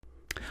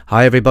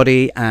Hi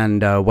everybody,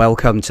 and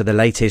welcome to the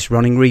latest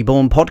Running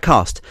Reborn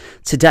podcast.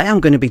 Today I'm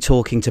going to be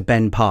talking to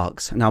Ben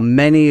Parks. Now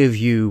many of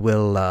you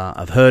will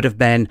have heard of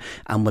Ben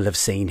and will have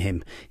seen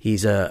him.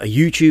 He's a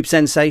YouTube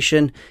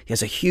sensation. He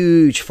has a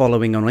huge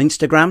following on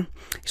Instagram.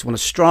 He's one of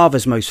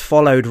Strava's most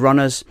followed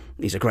runners.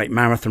 He's a great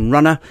marathon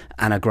runner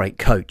and a great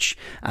coach.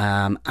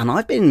 And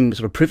I've been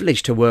sort of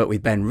privileged to work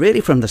with Ben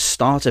really from the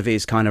start of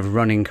his kind of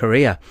running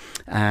career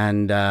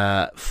and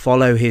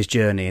follow his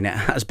journey. And it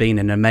has been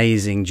an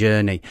amazing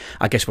journey.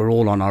 I guess we're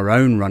all on our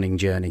own running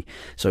journey.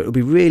 So it'll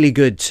be really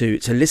good to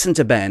listen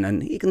to Ben,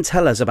 and he can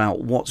tell us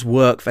about what's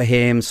worked for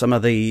him, some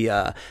of the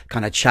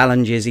kind of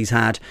challenges he's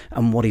had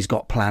and what he's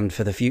got planned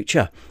for the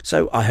future.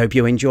 So I hope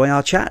you enjoy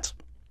our chat.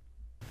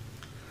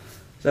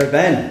 So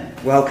Ben,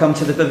 welcome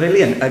to the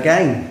pavilion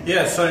again.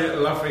 Yeah, so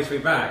lovely to be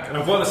back. And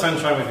I've brought the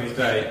sunshine with me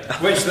today,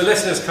 which the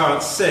listeners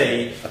can't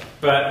see,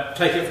 but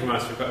take it from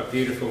us, we've got a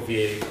beautiful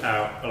view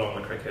out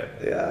along the cricket.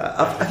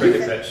 Yeah,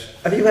 pitch.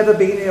 Have you ever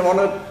been here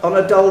on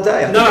a dull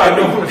day?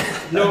 No,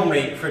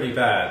 normally pretty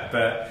bad,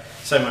 but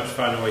so much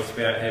fun always to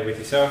be out here with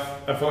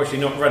yourself.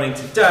 Unfortunately not running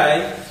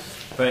today,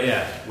 but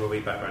yeah, we'll be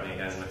back running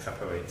again in a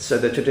couple of weeks. So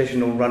the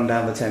traditional run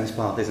down the Thames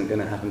path isn't going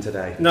to happen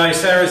today? No,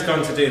 Sarah's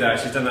gone to do that.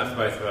 She's done that for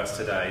both of us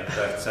today.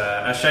 But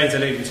as Shane's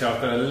alluding to, I've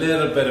got a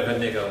little bit of a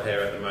niggle here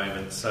at the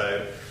moment.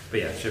 So, but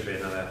yeah, it should be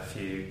another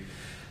few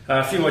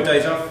more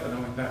days off, and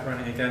then we're back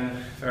running again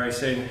very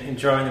soon,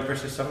 enjoying the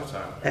British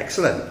summertime.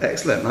 Excellent.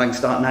 I can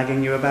start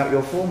nagging you about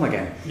your form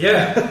again.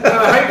 Yeah,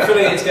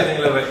 hopefully it's getting a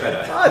little bit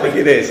better. I think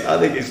it is. I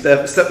think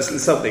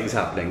it's something's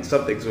happening.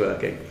 Something's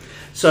working.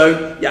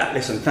 So, yeah,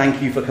 listen,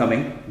 thank you for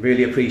coming.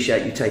 Really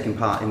appreciate you taking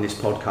part in this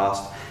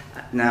podcast.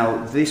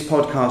 Now, this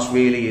podcast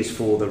really is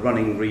for the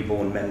Running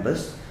Reborn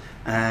members.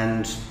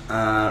 And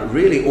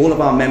really all of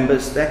our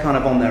members, they're kind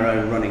of on their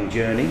own running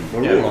journey.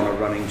 We're all on a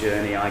running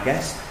journey, I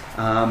guess.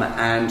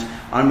 And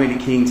I'm really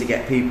keen to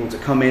get people to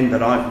come in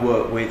that I've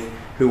worked with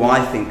who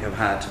I think have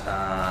had,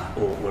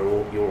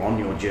 you're on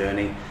your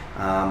journey,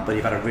 but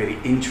you've had a really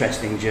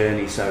interesting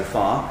journey so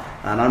far.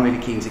 And I'm really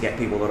keen to get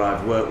people that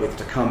I've worked with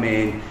to come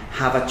in,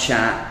 have a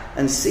chat,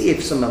 and see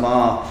if some of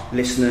our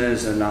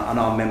listeners and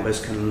our members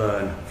can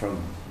learn from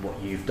what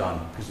you've done.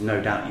 Because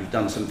no doubt you've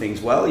done some things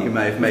well. You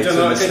may have made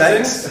some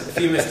mistakes. A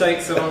few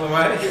mistakes along the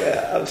way.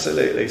 Yeah,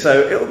 absolutely.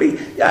 So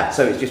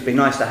so it's just been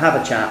nice to have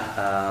a chat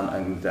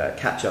and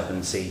catch up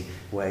and see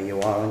where you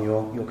are on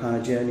your kind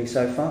of journey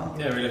so far.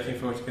 Yeah, we're looking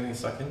forward to getting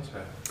stuck into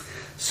it.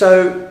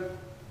 So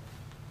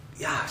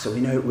we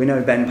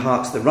know Ben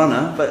Parks, the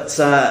runner, but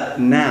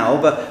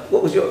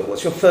what's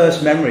your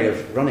first memory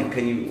of running?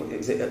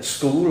 Is it at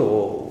school,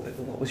 or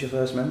what was your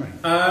first memory?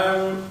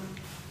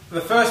 The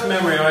first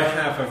memory I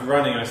have of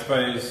running, I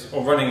suppose,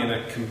 or running in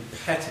a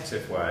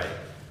competitive way,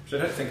 which I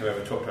don't think I've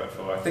ever talked about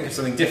before. I think of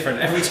something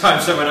different every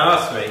time someone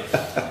asks me.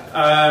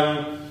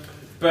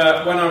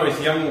 But when I was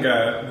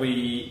younger,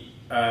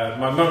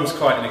 my mum's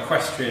quite an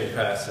equestrian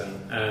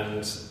person,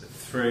 and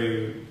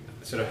through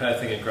sort of her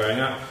thing of growing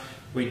up,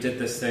 we did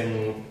this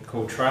thing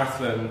called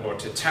triathlon, or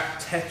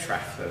tetrathlon,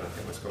 I think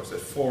it was called. So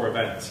it's 4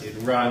 events. You'd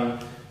run,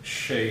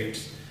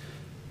 shoot,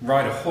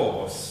 ride a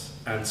horse,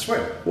 and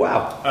swim.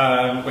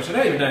 Wow. Which I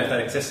don't even know if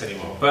that exists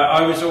anymore. But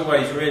I was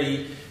always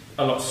really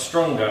a lot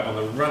stronger on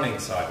the running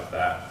side of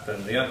that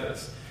than the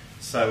others.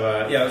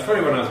 So it was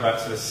probably when I was about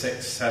sort of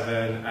 6,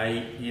 7,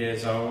 8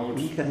 years old,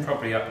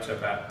 probably up to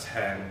about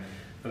 10.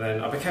 And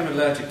then I became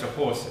allergic to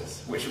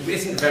horses, which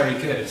isn't very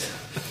good,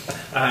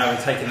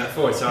 taking that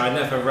forward. So I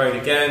never rode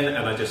again,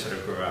 and I just sort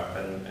of grew up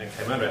and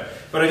came under it.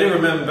 But I do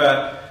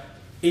remember,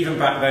 even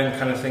back then,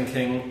 kind of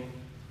thinking,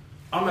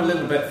 I'm a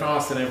little bit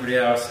faster than everybody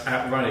else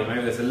at running.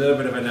 Maybe there's a little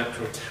bit of a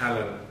natural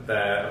talent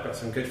there. I've got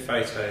some good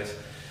photos,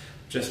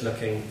 just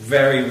looking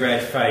very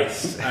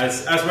red-faced,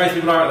 as most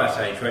people are at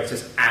that age, where it's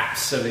just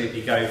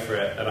absolutely go for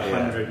it at a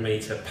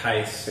 100-metre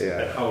pace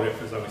and hold it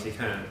for as long as you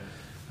can.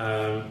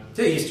 I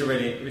used to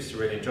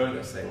really enjoy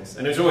those things,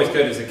 and it was always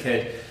good as a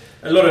kid.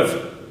 A lot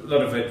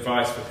of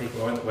advice for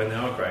people when they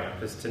are growing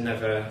up is to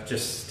never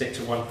just stick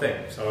to one thing.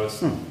 So I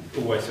was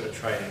always sort of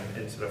training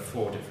in sort of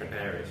 4 different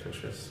areas,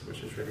 which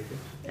was really good.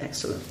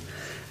 Excellent.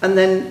 And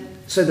then,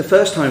 so the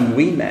first time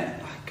we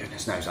met,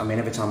 goodness knows, I mean,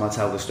 every time I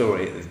tell the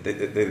story,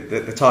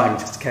 the time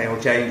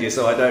scale changes,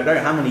 so I don't know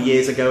how many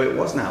years ago it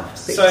was now.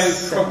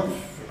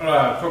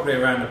 Probably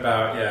around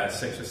about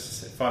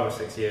 5 or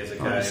 6 years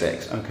ago. 5 or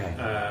 6, okay.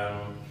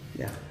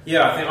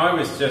 I think I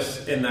was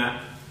just in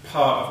that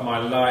part of my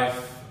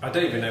life. I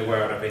don't even know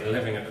where I'd have been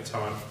living at the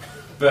time,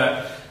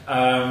 but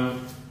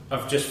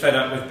I've just fed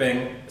up with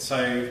being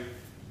so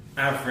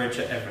average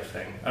at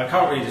everything. I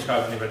can't really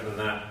describe it any better than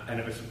that, and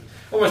it was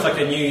almost like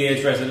a New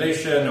Year's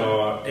resolution,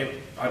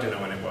 I don't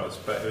know when it was,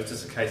 but it was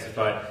just a case of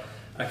like,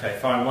 okay,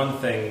 find one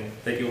thing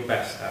that you're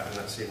best at, and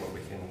let's see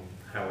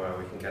how well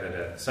we can get at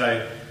it.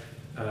 So,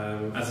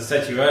 as I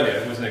said to you earlier,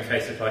 it wasn't a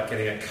case of like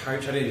getting a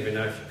coach. I didn't even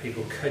know if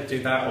people could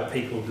do that, or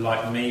people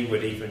like me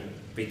would even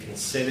be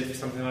considered for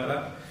something like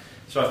that.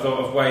 So I thought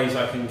of ways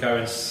I can go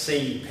and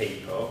see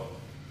people,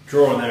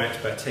 draw on their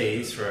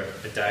expertise for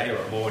a day or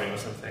a morning or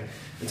something,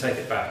 and take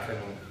it back and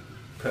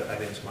put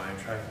that into my own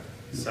training.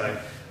 So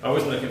I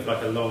wasn't looking for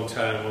like a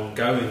long-term,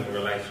 ongoing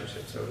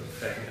relationship sort of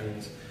thing.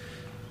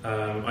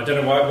 And I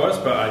don't know why it was,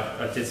 but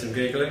I did some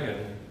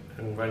Googling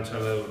and went on a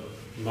little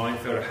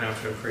minefield of how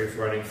to improve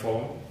running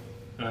form,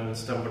 and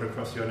stumbled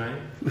across your name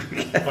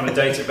on a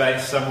database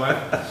somewhere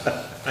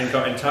and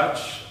got in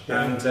touch,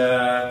 and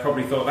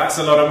probably thought that's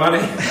a lot of money,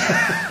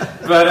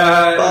 but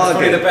it's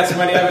probably the best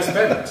money I ever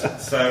spent.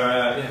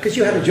 So because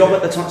you had a job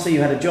at the time, so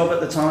you had a job at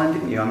the time,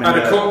 didn't you? I had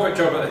a corporate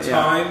job at the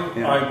time.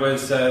 Yeah. I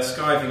was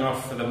skiving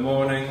off for the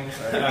morning.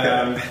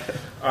 I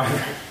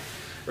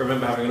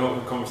remember having an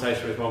awkward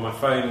conversation with my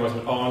phone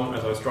wasn't on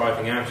as I was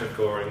driving out of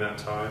Goring that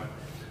time.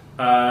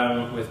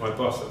 With my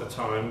boss at the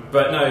time,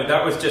 but no,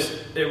 that was just,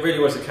 it really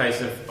was a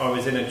case of I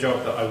was in a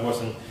job that I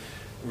wasn't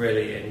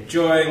really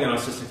enjoying, and I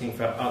was just looking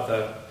for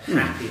other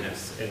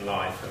happiness in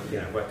life,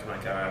 and where can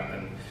I go out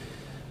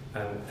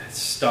and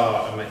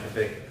start and make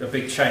a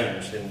big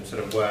change in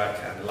sort of work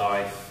and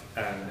life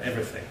and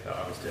everything that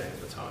I was doing at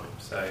the time.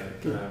 So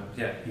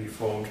you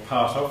formed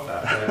part of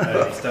that at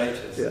early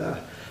stages. Yeah.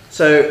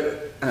 So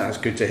that's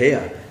good to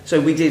hear.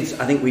 So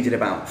I think we did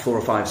about 4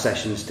 or 5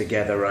 sessions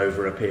together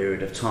over a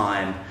period of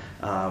time,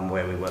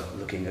 where we were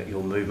looking at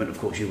your movement. Of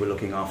course, you were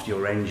looking after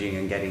your engine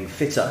and getting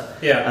fitter.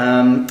 Yeah.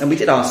 And we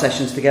did our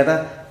sessions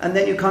together, and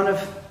then you kind of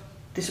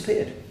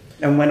disappeared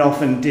and went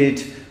off and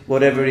did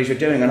whatever it is you're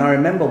doing. And I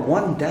remember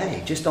one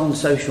day, just on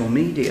social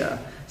media,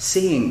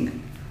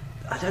 seeing,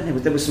 I don't know,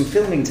 there was some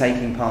filming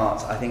taking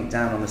part, I think,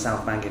 down on the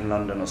South Bank in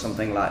London or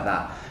something like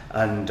that.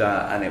 And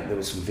there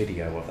was some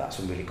video of that,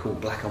 some really cool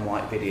black and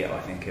white video, I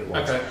think it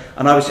was. Okay.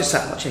 And I was just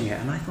sat watching it,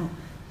 and I thought,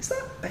 is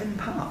that Ben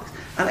Parks?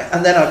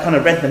 And then I kind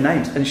of read the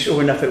names, and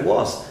sure enough it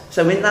was.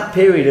 So in that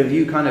period of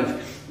you kind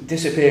of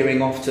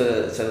disappearing off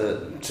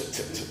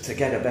to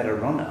get a better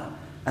runner,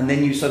 and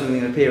then you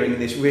suddenly appearing in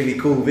this really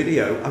cool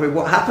video, I mean,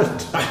 what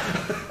happened?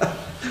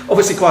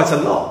 Obviously quite a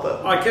lot,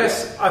 but... I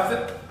guess,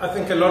 I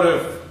think a lot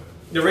of...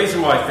 The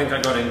reason why I think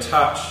I got in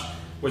touch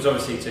was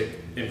obviously to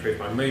improve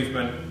my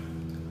movement,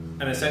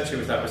 and essentially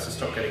was to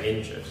stop getting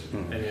injured.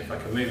 And if I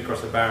could move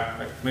across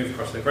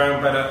the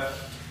ground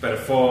better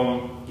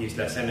form, use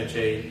less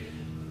energy,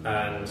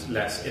 and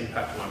less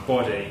impact on my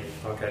body,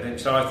 I'll get in.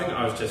 So I think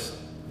I was just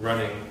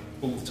running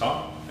all the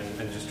time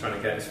and just trying to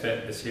get as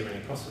fit as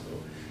humanly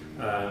possible.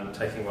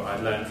 Taking what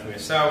I'd learned from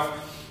yourself,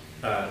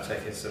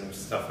 taking some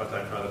stuff I'd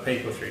learned from other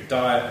people through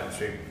diet and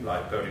through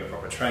like building a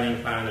proper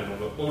training plan,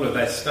 and all of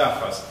this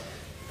stuff I was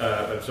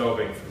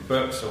absorbing from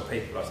books or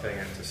people I was going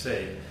out to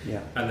see,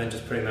 and then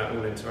just putting that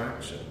all into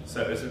action.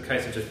 So it was a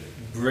case of just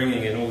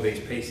bringing in all these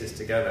pieces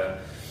together,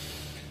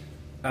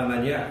 and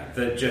then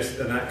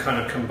that kind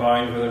of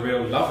combined with a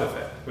real love of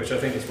it, which I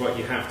think is what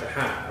you have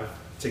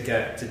to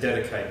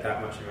dedicate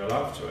that much of your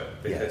life to it,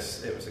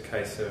 because it was a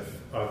case of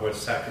I was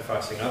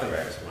sacrificing other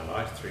areas of my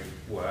life through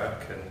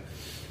work and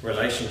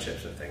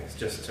relationships and things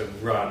just to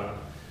run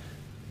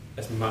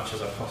as much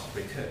as I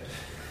possibly could,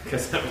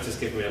 because that would just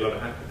give me a lot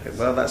of happiness.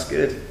 Well, that's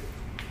good,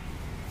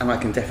 and I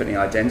can definitely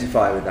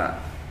identify with that.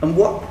 And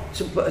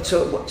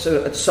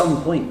so at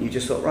some point you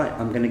just thought, right,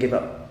 I'm going to give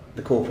up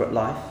the corporate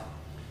life.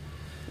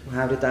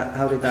 How did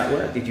that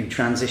work? Did you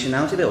transition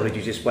out of it, or did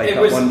you just wake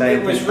up one day?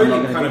 It was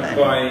really kind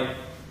of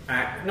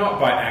not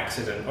by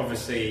accident.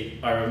 Obviously,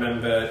 I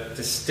remember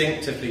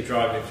distinctively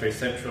driving through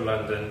central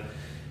London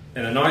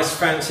in a nice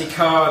fancy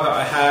car that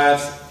I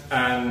had,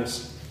 and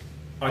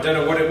I don't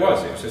know what it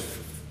was. It was just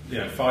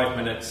 5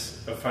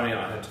 minutes of funny.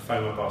 I had to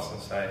phone my boss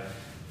and say,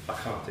 I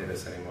can't do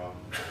this anymore.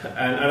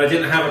 and I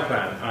didn't have a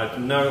plan. I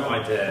had no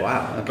idea.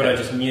 Wow. Okay. But I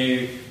just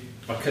knew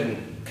I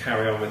couldn't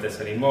carry on with this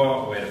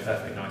anymore. We had a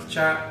perfectly nice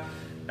chat,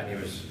 and he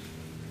was,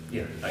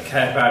 I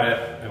cared about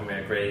it, and we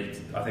agreed.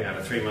 I think I had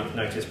a 3-month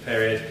notice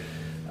period.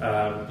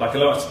 Like a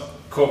lot of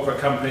corporate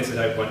companies,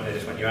 they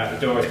just want you out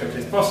the door as quickly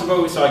as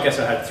possible. So I guess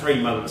I had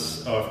 3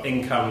 months of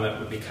income that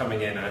would be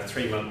coming in. I had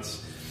 3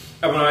 months,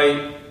 and when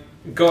I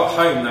got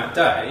home that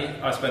day,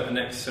 I spent the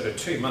next sort of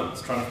 2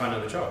 months trying to find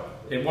another job.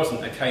 It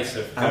wasn't a case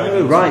of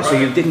going right. So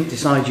you didn't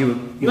decide you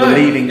were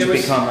leaving to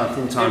become a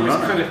full-time runner. It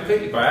was kind of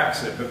completely by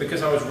accident, but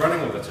because I was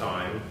running all the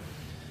time,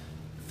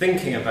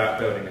 thinking about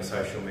building a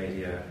social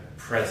media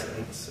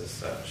presence as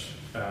such,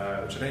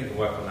 which I don't even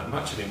work on that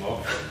much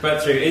anymore,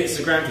 but through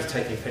Instagram, just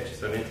taking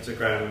pictures on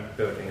Instagram,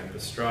 building up a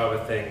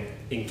Strava thing,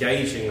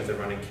 engaging with the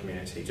running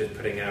community, just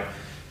putting out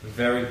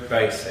very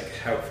basic,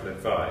 helpful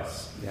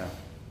advice. Yeah.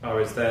 I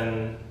was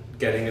then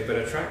getting a bit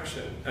of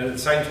traction. And at the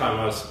same time,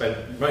 I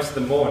spent most of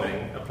the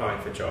morning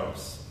applying for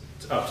jobs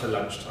up to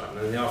lunchtime.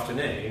 And in the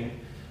afternoon,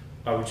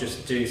 I would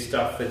just do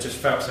stuff that just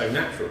felt so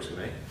natural to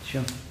me.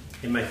 Sure.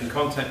 In making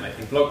content,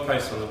 making blog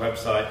posts on the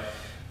website,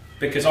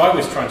 because I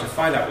was trying to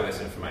find out all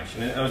this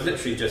information. And I was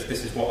literally just,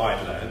 this is what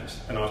I'd learned,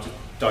 and I was just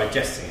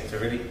digesting it. It's a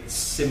really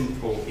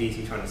simple,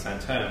 easy to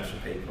understand terms for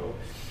people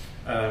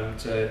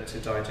to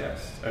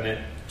digest. And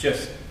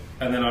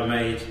then I'd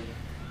made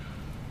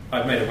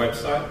a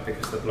website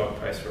because the blog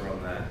posts were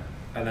on there,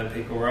 and then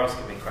people were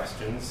asking me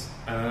questions,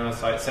 and then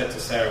I said to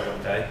Sarah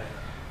one day,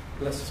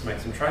 let's just make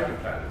some training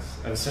plans.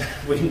 And so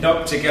we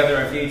knocked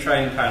together a few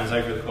training plans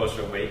over the course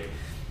of a week,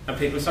 and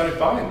people started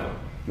buying them.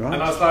 Right.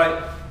 And I was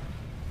like,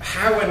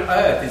 how on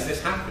earth is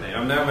this happening?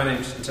 I'm now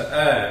managing to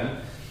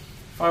earn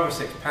 £5 or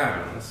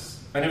 £6.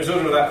 And it was all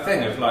of that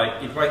thing of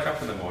like, you'd wake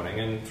up in the morning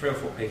and 3 or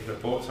 4 people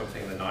had bought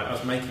something in the night. I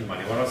was making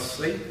money while I was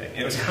sleeping.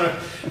 It was kind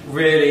of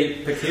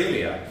really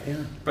peculiar.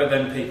 Yeah. But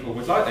then people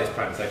would like those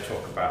plans, they'd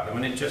talk about them,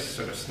 and it just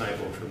sort of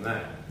snowballed from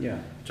there. Yeah.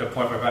 To a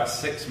point where about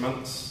 6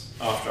 months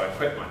after I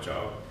quit my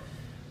job,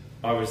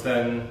 I was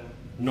then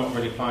not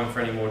really applying for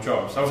any more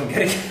jobs. I wasn't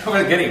getting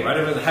one,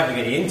 I wasn't having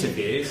any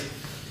interviews.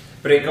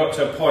 But it got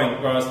to a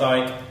point where I was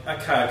like,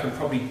 okay, I can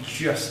probably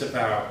just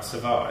about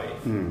survive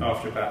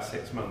after about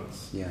 6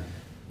 months. Yeah.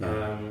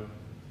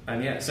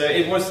 And yeah, so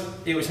it was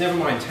never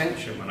my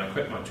intention when I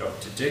quit my job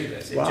to do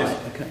this. It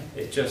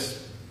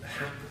just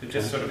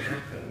sort of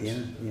happened.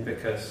 Yeah.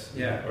 Because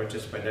or I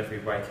just spent every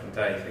waking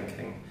day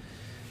thinking,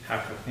 how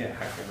can we make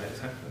this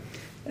happen?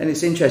 And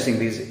it's interesting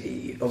because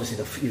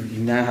obviously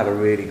you now have a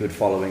really good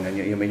following, and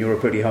you're a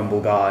pretty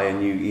humble guy,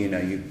 and you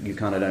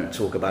kind of don't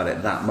talk about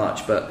it that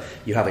much, but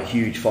you have a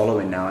huge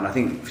following now. And I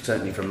think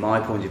certainly from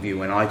my point of view,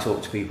 when I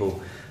talk to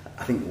people,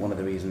 I think one of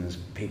the reasons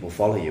people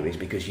follow you is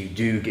because you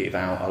do give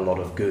out a lot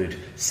of good,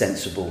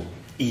 sensible,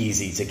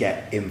 easy to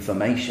get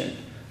information.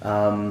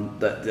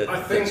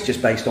 That's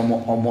just based on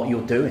what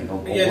you're doing, or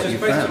what just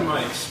based on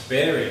my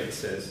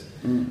experiences.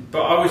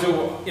 But I was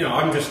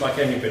I'm just like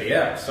anybody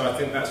else, so I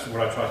think that's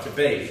what I try to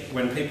be.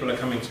 When people are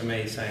coming to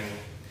me saying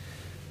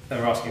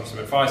they're asking some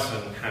advice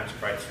on how to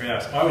break 3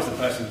 hours, I was the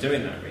person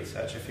doing that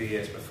research a few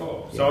years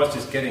before. So I was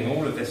just getting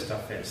all of this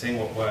stuff in, seeing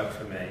what worked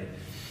for me,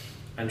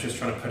 and just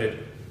trying to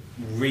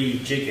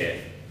rejig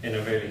it in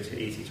a really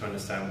easy to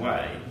understand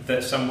way,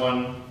 that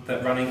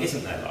running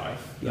isn't their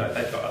life. Yeah. Like,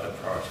 they've got other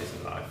priorities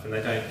in life, and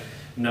they don't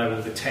know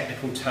all the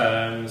technical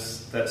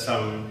terms that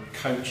some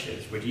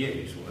coaches would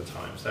use all the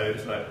time. So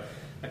it's like,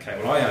 okay,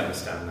 well, I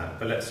understand that,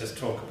 but let's just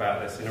talk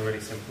about this in a really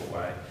simple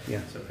way,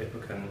 so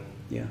people can,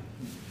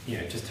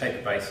 just take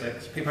the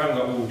basics. People haven't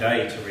got all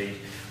day to read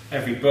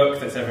every book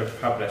that's ever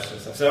published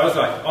and stuff. So I was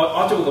like,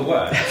 I'll do all the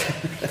work,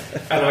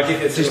 and I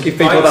give it just give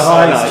people the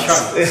highlights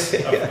chunks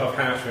of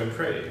how to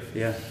improve.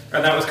 Yeah.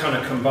 And that was kind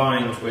of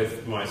combined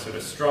with my sort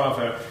of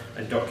Strava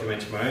and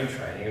documenting my own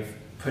training of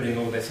putting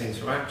all this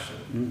into action,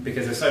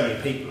 because there's so many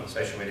people on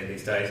social media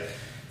these days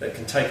that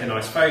can take a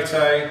nice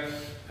photo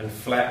and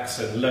flex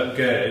and look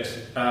good,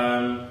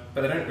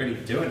 but they don't really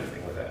do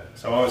anything with it.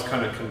 So I was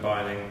kind of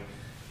combining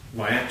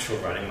my actual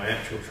running, my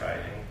actual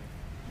training,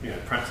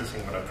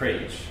 practicing what I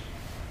preach,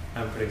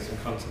 and putting some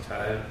content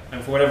out there.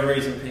 And for whatever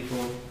reason,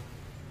 people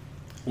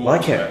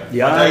like it.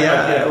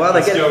 Well,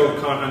 I still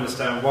can't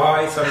understand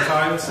why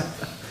sometimes.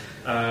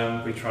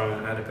 We try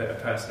and add a bit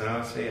of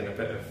personality and a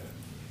bit of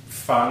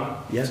fun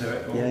to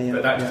it all,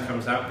 but that just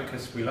comes out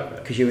because we love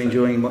it. Because you're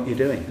enjoying what you're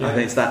doing. I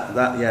think it's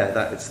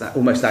that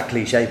almost that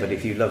cliche. But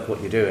if you love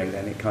what you're doing,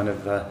 then it kind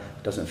of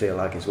doesn't feel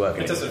like it's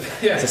working. It doesn't.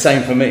 It's the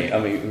same for me. I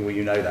mean, well,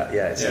 you know that.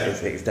 It's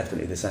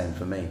definitely the same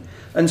for me.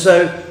 And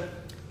so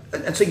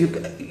you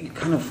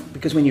kind of,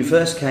 because when you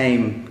first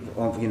came,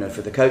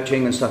 for the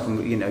coaching and stuff,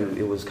 and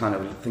it was kind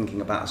of thinking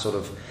about sort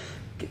of,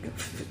 I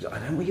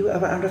don't know, were you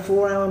around a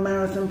 4-hour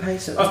marathon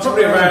pace? I was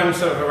probably around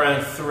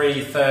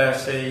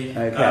 3:30.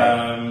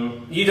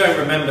 Okay. You don't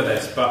remember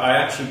this, but I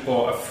actually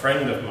brought a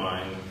friend of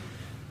mine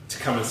to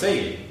come and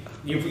see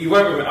you. You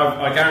won't remember,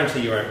 I guarantee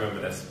you won't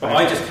remember this, but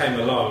I just came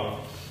along,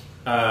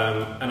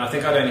 and I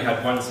think I'd only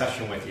had one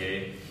session with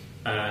you,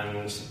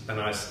 and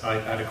I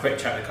had a quick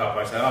chat in the car,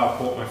 but I said, I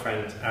brought my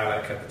friend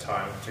Alec at the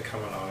time to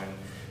come along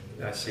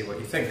and see what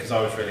you think, because I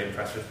was really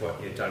impressed with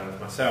what you'd done with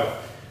myself.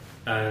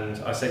 And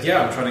I said,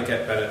 I'm trying to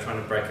get better,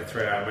 trying to break a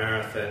 3-hour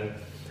marathon.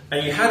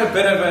 And you had a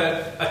bit of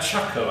a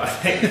chuckle, I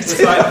think. It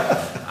was like,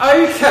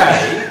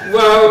 okay,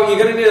 well, you're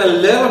going to need a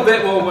little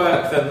bit more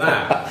work than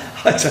that.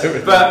 I don't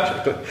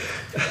remember. But,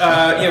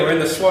 we're in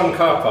the Swan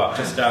car park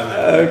just down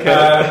there.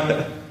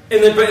 Okay.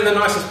 But in the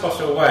nicest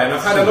possible way. And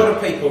I've had a lot of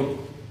people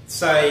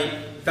say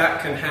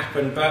that can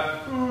happen,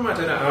 but I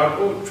don't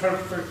know. I'm trying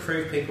to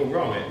prove people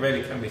wrong. It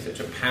really can be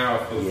such a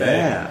powerful thing.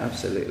 Yeah,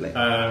 absolutely.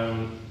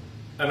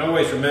 And I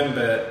always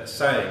remember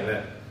saying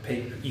that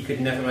you could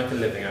never make a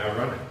living out of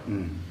running.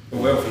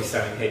 Well, we're obviously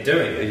standing here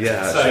doing it.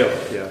 Yeah, sure.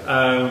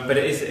 But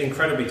it is an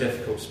incredibly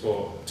difficult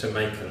sport to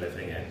make a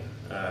living in.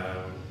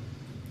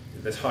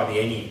 There's hardly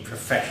any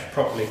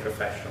properly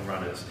professional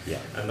runners. Yeah.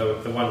 And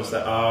the ones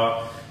that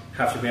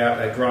have to be out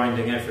there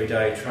grinding every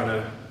day trying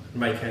to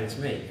make ends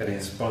meet, getting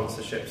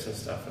sponsorships and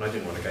stuff. And I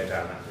didn't want to go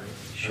down that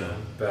route. Sure.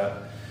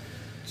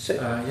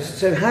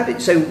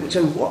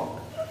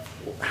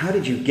 How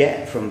did you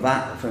get from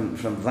that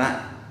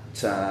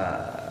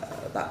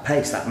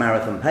pace, that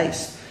marathon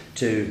pace,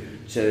 to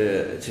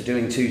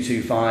doing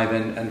 2:25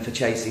 and for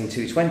chasing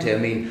 2:20? I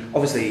mean,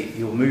 obviously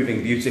you're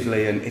moving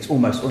beautifully, and it's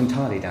almost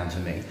entirely down to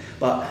me.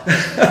 But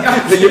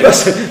you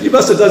must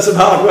have done some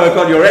hard work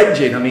on your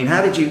engine. I mean,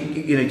 how did you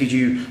did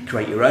you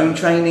create your own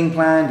training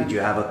plan? Did you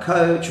have a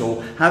coach,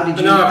 or how did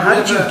you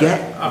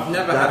get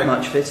that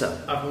much fitter?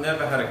 I've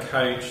never had a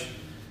coach.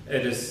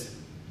 It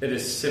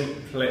is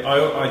simply,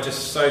 I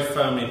just so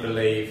firmly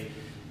believe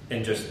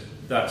in just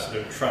that sort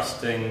of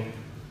trusting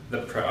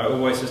I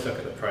always just look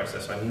at the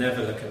process. I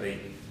never look at the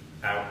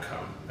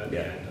outcome at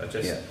the end. I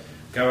just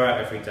go out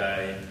every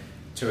day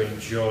to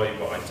enjoy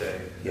what I do.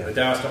 Yeah. The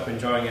day I stop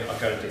enjoying it, I'll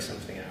go and do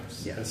something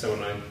else. Yeah. And so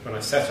when I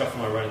set off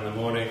on my run in the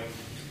morning,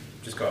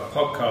 I've just got a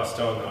podcast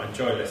on that I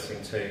enjoy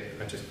listening to,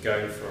 and just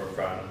go for a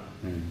run.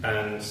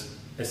 And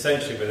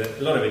essentially with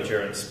a lot of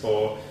endurance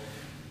sport,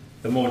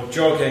 the more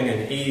jogging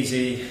and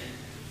easy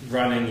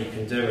running you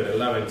can do at a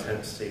low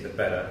intensity, the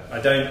better. I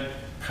don't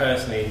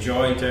personally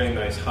enjoy doing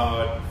those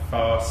hard,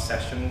 fast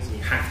sessions. You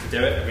have to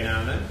do it every now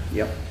and then.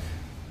 Yep.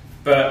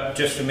 But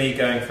just for me,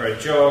 going for a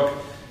jog,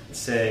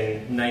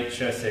 seeing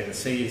nature, seeing the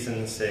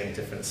seasons, seeing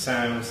different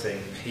sounds,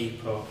 seeing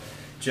people,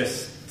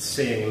 just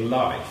seeing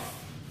life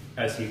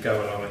as you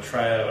go along a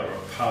trail or a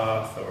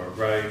path or a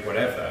road,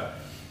 whatever,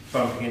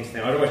 bumping into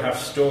things. I'd always have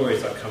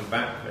stories I'd come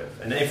back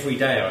with. And every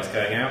day I was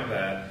going out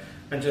there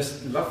and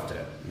just loved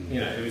it.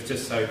 It was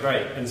just so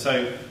great. And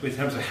so in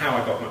terms of how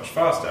I got much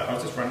faster, I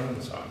was just running all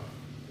the time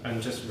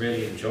and just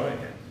really enjoying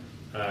it.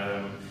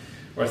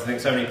 Whereas I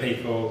think so many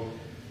people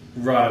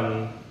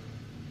run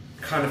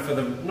kind of for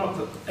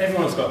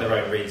everyone's got their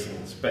own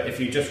reasons, but if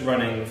you're just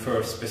running for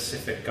a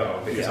specific goal,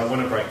 because I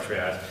want to break 3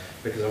 hours,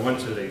 because I want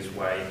to lose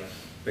weight,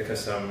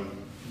 because I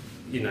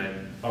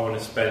want to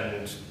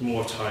spend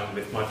more time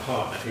with my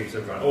partner who's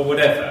a runner, or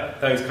whatever,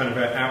 those kind of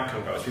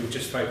outcome goals, people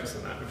just focus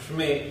on that. But for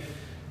me,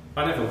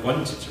 I never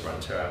wanted to run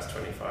 2 hours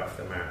 25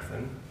 for the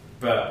marathon,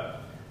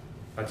 but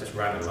I just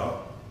ran a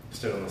lot,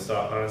 stood on the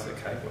start line and said,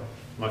 okay, well,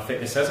 my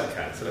fitness says I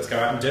can, so let's go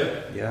out and do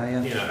it.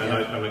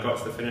 And I got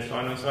to the finish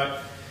line and I was like,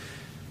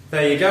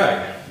 there you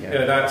go.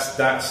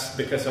 That's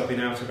because I've been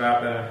out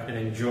about there and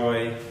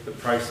enjoy the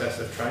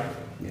process of training.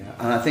 Yeah,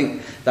 and I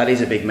think that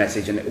is a big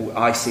message, and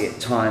I see it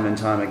time and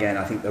time again.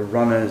 I think the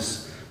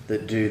runners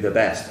that do the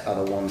best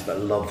are the ones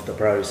that love the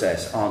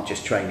process, aren't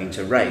just training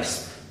to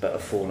race, but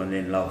have fallen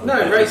in love with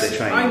the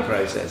training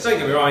process. Don't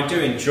get me wrong, I do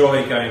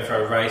enjoy going for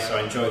a race.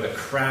 I enjoy the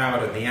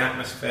crowd and the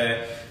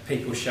atmosphere,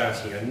 people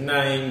shouting your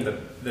name,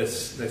 the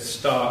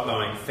start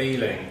line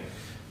feeling.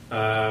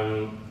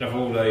 Of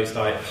all those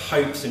like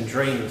hopes and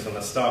dreams on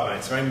the start line.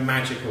 It's a very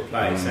magical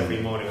place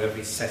every morning with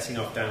everybody setting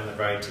off down the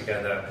road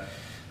together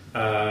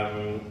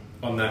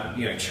on that,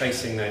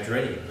 chasing their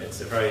dream.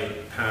 It's a very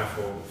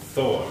powerful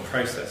thought and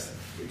process.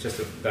 Just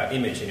that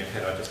image in your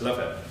head, I just love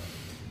it.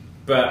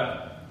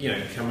 But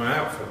come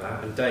out from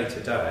that and day to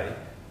day,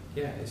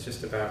 it's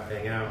just about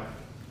being out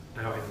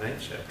in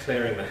nature,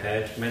 clearing the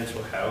head,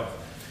 mental health,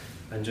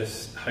 and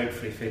just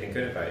hopefully feeling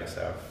good about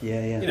yourself.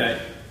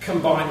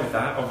 Combined with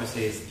that,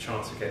 obviously, is the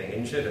chance of getting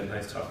injured and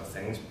those type of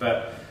things,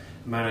 but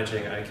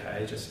managing,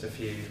 just a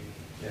few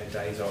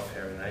days off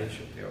here and there, you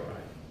should be all right.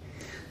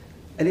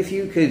 And if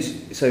you could,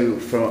 so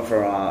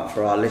for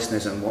our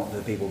listeners and what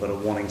the people that are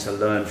wanting to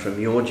learn from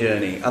your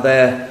journey, are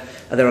there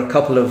a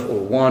couple of,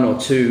 or one or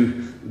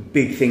two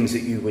big things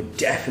that you would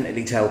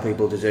definitely tell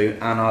people to do,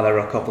 and are there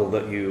a couple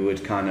that you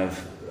would kind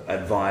of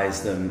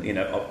advise them,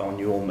 on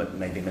your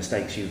maybe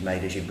mistakes you've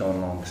made as you've gone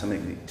along,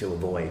 something to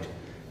avoid?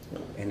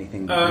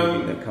 Anything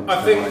that comes to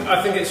mind?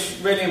 I think it's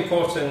really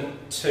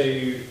important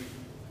to,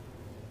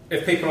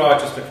 if people are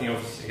just looking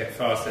obviously to get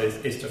faster,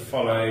 is to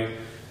follow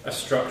a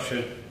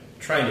structured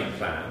training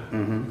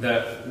plan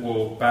that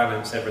will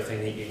balance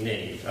everything that you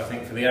need. I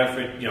think for the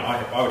average,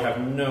 I would have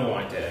no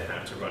idea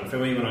how to run. For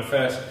me, when I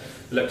first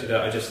looked at it,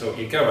 I just thought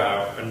you go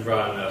out and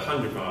run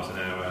 100 miles an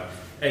hour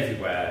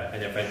everywhere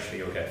and eventually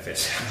you'll get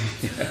fit.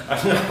 I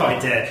had no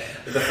idea.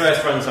 The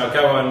first runs I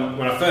go on,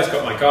 when I first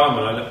got my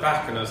Garmin, I looked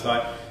back and I was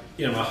like,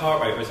 my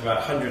heart rate was about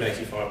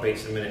 185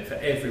 beats a minute for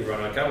every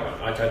run I go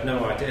on. I had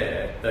no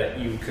idea that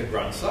you could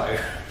run slow.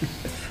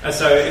 And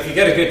so if you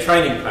get a good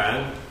training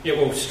plan, it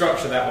will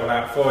structure that all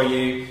out for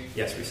you.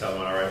 Yes, we sell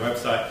them on our own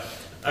website.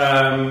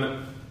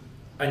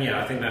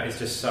 I think that is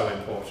just so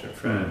important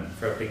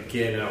for a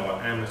beginner or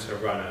amateur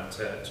runner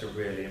to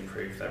really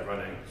improve their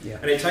running. Yeah.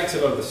 And it takes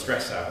a lot of the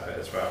stress out of it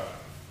as well.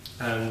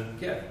 And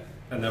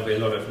there'll be a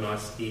lot of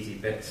nice, easy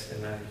bits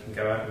in there. You can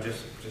go out and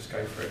just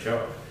go for a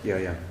jog.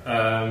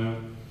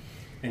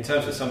 In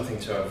terms of something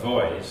to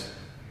avoid,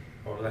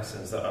 or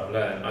lessons that I've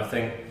learned, I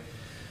think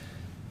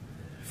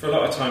for a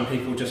lot of time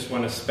people just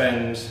want to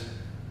spend,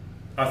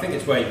 I think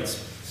it's where you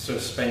sort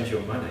of spend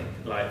your money.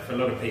 Like for a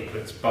lot of people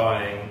it's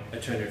buying a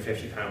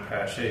 £250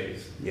 pair of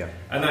shoes. Yeah.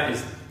 And that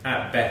is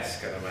at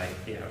best going to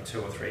make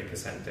 2 or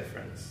 3%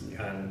 difference.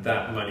 Yeah. And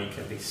that money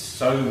can be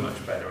so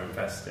much better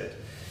invested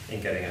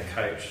in getting a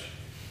coach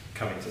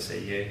coming to see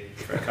you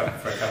for a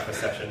couple of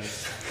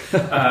sessions.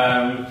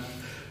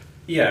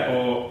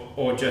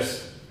 Or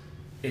just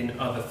in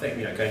other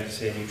things, going to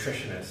see a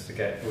nutritionist to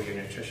get all your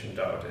nutrition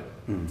dialed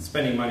in.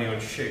 Spending money on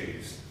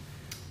shoes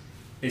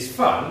is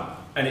fun,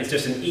 and it's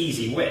just an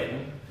easy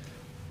win,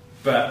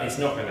 but it's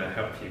not going to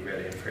help you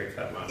really improve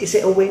that much. Is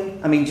it a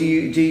win? I mean, do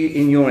you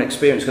in your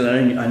experience, because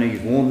I know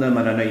you've worn them,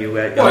 and I know you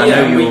wear.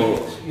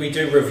 We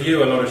do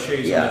review a lot of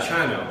shoes on the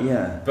channel.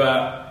 Yeah,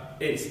 but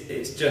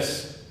it's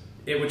just.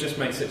 It would just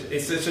make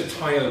it's such a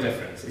tiny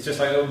difference. It's just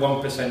like a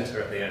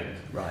 1%er at the end.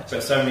 Right.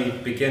 But so many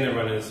beginner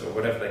runners or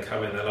whatever, they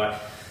come in, they're like,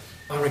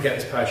 I'm going to get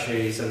this pair of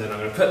shoes and then I'm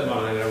going to put them on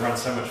and I'm going to run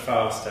so much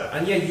faster.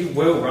 And yeah, you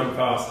will run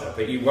faster,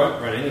 but you won't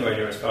run anywhere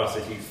near as fast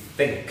as you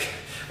think,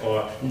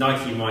 or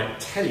Nike might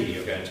tell you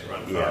you're going to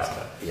run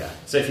faster. Yeah.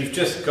 So if you've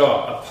just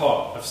got a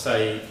pot of,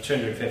 say,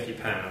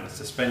 £250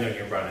 to spend on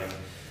your running,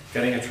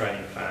 getting a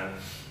training plan,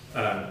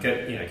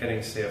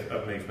 getting to see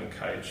a movement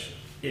coach,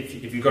 if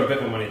you've got a bit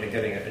more money, then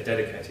getting a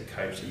dedicated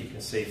coach that you can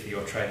see for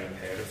your training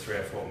period of 3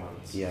 or 4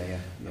 months.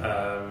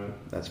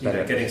 That's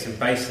better. Getting some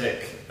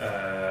basic,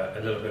 a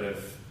little bit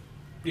of,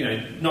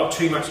 not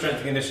too much strength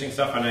and conditioning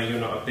stuff. I know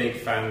you're not a big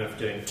fan of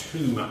doing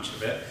too much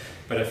of it,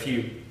 but a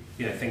few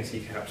things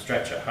you can help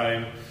stretch at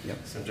home,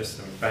 some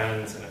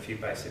bands and a few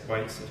basic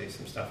weights to do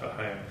some stuff at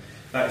home.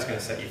 That is going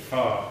to set you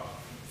far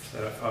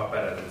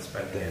better than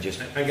spending it.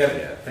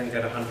 Then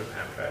get a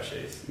 £100 pair of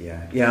shoes.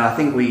 I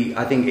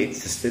think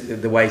it's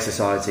just the way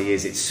society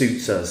is. It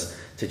suits us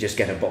to just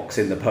get a box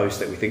in the post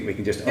that we think we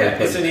can just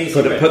open, it's an easy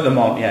put them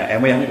on.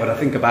 And we haven't got to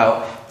think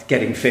about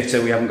getting fitter.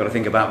 We haven't got to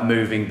think about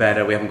moving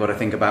better. We haven't got to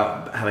think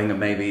about having a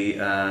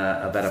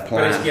better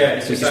plan.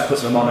 It's we just put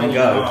them on and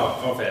go.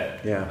 Of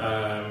it.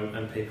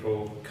 And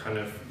people kind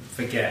of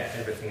forget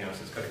everything else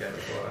that's got to go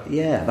before that.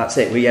 Yeah, that's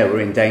it.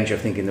 We're in danger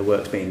of thinking the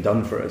work's being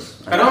done for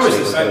us. And I was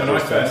the same when I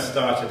first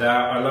started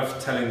out. I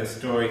loved telling the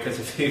story because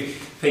a few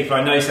people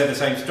I know said the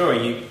same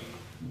story.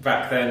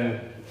 Back then,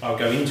 I'll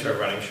go into a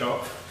running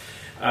shop.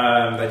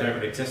 They don't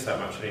really exist that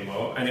much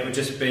anymore, and it would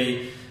just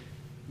be,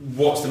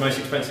 what's the most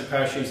expensive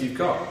pair of shoes you've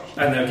got?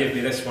 And they'll give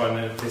me this one,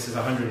 and this is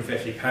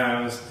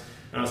 £150.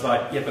 And I was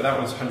like, yeah, but that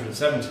one's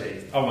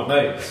 170. I want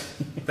those.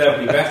 They'll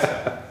be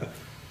better.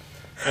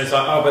 And it's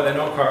like, oh, but they're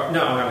not quite...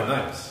 No, I'm having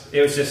those.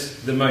 It was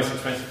just the most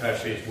expensive pair of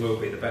shoes will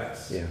be the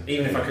best.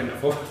 Even if I couldn't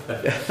afford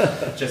them.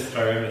 Just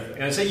throw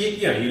everything. And so,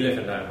 you live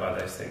and learn by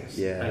those things.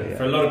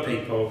 For a lot of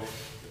people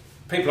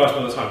ask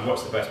me all the time,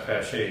 what's the best pair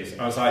of shoes?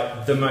 I was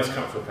like, the most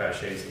comfortable pair of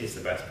shoes is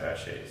the best pair of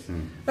shoes.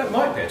 That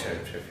might be a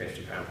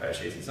 £250 pair of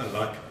shoes. It's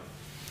unlikely.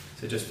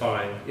 So just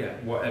find,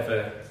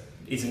 whatever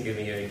isn't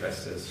giving you any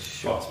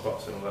blisters, hot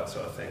spots and all that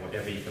sort of thing,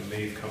 whatever you can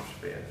move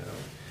comfortably in,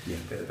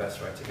 be the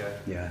best way to go.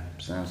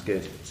 Sounds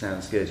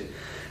good.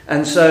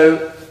 And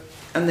so,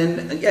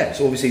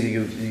 so obviously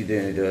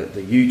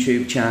the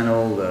YouTube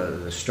channel,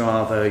 the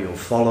Strava, your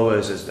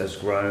followers has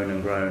grown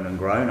and grown and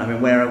grown. I mean,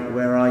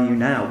 where are you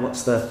now?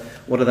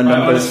 What are the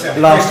numbers?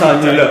 Last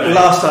time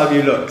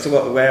you looked,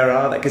 so where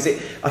are they? Because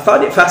I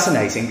find it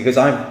fascinating because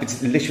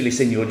I've literally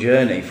seen your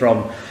journey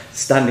from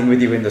standing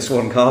with you in the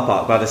Swan car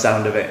park, by the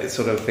sound of it,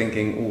 sort of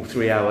thinking,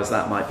 3 hours,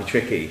 that might be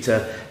tricky,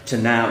 to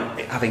now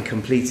having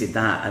completed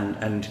that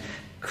and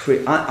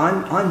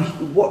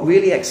what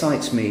really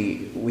excites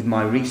me with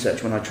my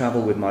research, when I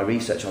travel with my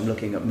research, I'm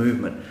looking at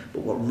movement,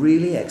 but what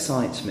really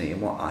excites me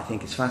and what I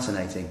think is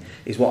fascinating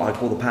is what I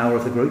call the power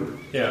of the group.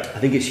 I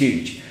think it's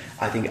huge.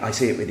 I think I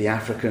see it with the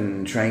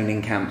African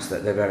training camps,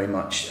 that they're very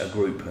much a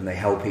group and they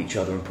help each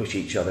other and push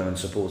each other and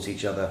support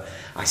each other.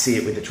 I see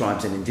it with the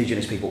tribes and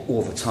indigenous people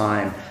all the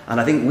time,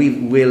 and I think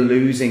we're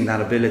losing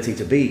that ability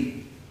to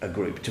be a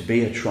group, to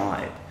be a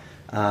tribe.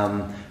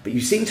 But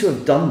you seem to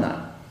have done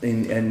that.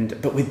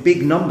 But with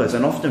big numbers,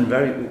 and often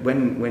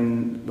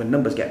when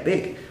numbers get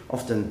big,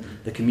 often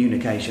the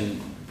communication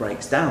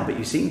breaks down. But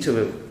you seem to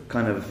have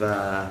kind of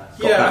got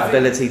that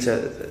ability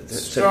to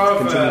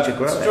continue to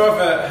grow.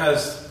 Strava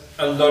has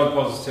a lot of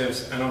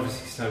positives and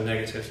obviously some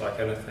negatives, like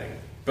anything.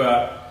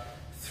 But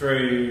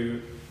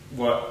through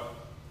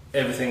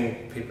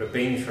everything people have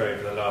been through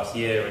over the last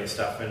year and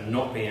stuff, and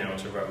not being able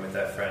to run with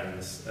their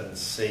friends and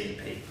see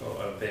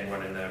people being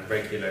run in their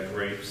regular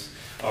groups.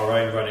 Our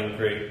own running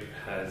group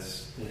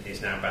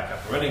is now back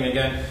up and running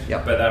again,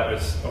 but that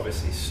was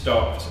obviously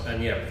stopped, and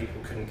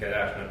people couldn't get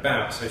out and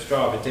about. So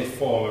Strava did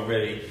form a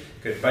really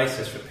good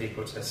basis for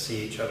people to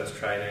see each other's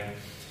training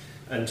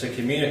and to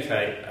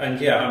communicate. And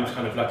I'm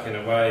kind of lucky in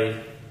a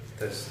way.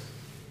 There's,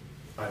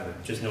 I don't know,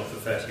 just north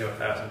of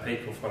 30,000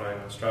 people following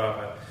on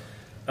Strava,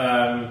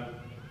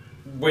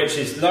 which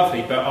is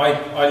lovely. But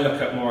I look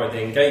at more of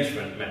the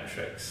engagement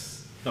metrics.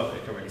 Not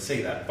that you can really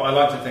see that, but I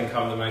like to think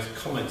I'm the most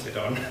commented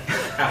on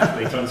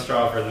athlete on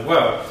Strava in the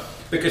world,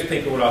 because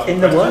people will ask me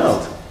questions. In the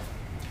world?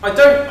 I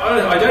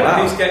don't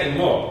know who's getting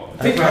more.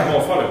 People have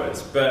more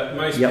followers, but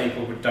most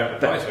people don't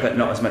reply to it. But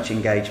not as much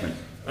engagement.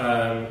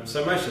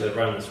 So most of the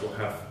runs will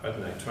have,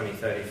 20,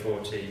 30,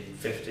 40,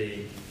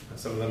 50, and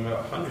some of them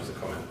are hundreds of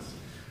comments,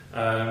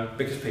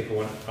 because people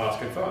want to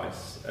ask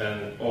advice,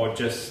 or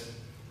just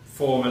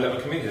form a little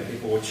community.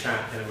 People will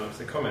chat in amongst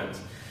the comments.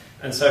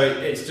 And so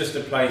it's just a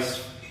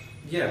place...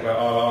 where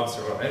I'll answer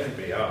what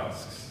everybody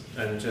asks,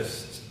 and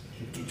just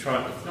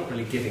try. It's not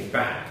really giving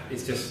back.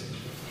 It's just,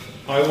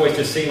 I always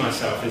just see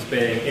myself as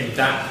being in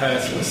that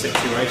person's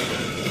situation.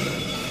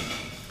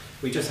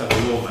 We just have a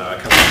lawnmower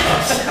coming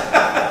past.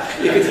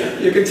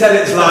 you can tell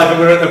it's live and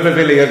we're at the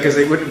pavilion, because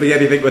it wouldn't be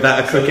anything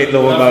without a cricket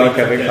lawnmower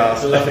coming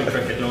past. Lovely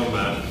cricket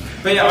lawnmower.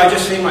 But I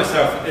just see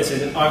myself as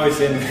I was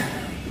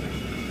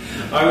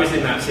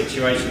in that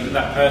situation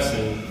that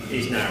person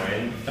is now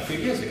in a few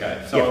years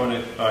ago. So I want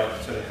to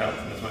sort of help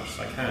them as much as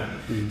I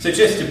can. So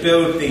just to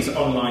build these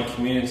online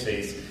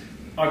communities,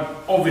 I'd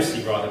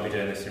obviously rather be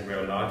doing this in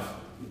real life,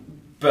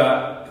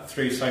 but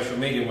through social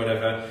media,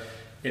 whatever,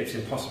 it's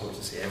impossible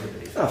to see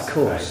everybody. Of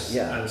course,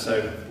 yeah. And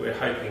so we're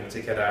hoping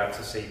to get out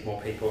to see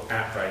more people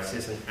at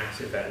races and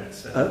at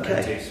events and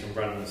do some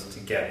runs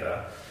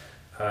together,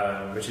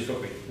 which is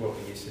what we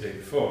used to do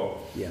before.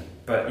 Yeah.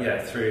 But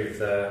yeah, through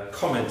the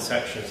comment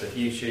sections of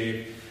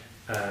YouTube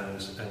and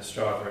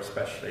Strava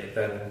especially,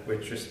 then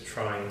we're just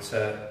trying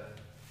to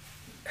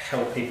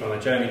help people on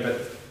the journey, but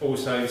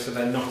also so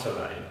they're not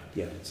alone.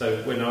 Yeah.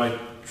 So when I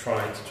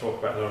try to talk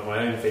about a lot of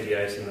my own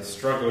videos and the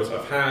struggles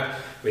I've had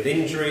with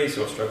injuries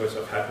or struggles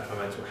I've had with my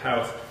mental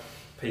health,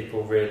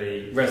 people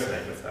really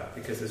resonate with that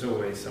because there's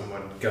always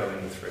someone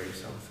going through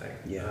something.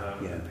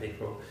 And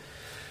people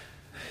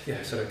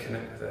sort of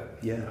connect with it.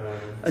 Yeah.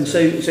 And so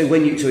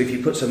if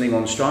you put something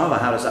on Strava,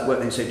 how does that work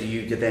then? So do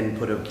you then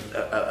put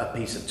a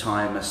piece of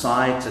time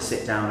aside to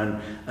sit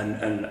down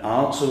and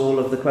answer all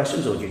of the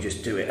questions, or do you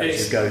just do it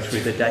as you go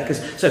through the day?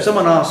 So if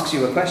someone asks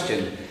you a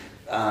question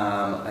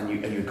and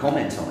you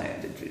comment on it,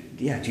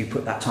 do you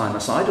put that time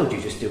aside, or do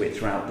you just do it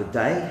throughout the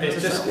day?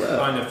 It's just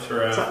kind of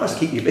throughout. That must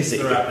keep you busy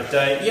throughout the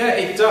day. Yeah,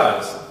 it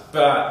does.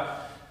 But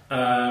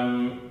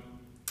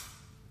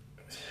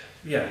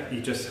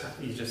you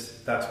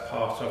just that's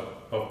part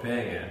of being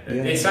it.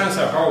 It sounds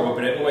so horrible,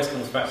 but it always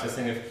comes back to this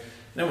thing of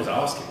no one's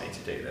asking me to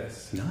do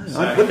this. No,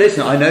 but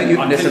listen, I know you.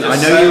 I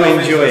know you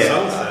enjoy it.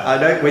 I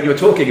know when you're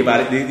talking about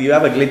it, you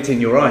have a glint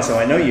in your eye, so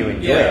I know you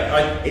enjoy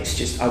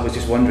it. I was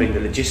just wondering the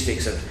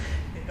logistics of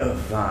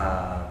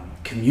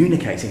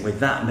communicating with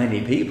that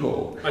many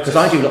people, because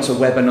I do lots of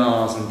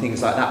webinars and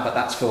things like that, but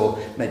that's for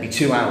maybe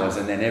 2 hours,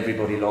 and then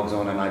everybody logs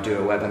on and I do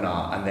a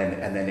webinar, and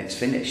then it's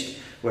finished.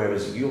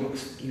 Whereas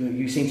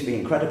you seem to be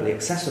incredibly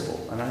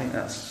accessible, and I think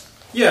that's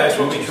it's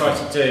what we try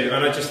to do.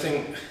 And I just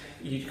think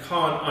you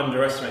can't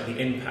underestimate the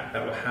impact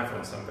that will have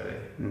on somebody.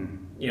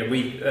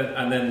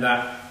 And then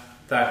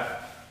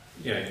that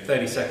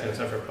 30 seconds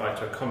I've replied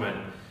to a comment,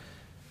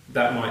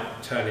 that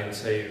might turn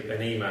into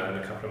an email in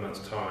a couple of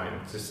months'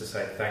 time, just to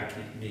say thank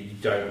you. You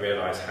don't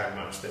realise how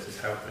much this has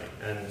helped me,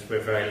 and we're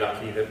very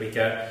lucky that we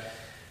get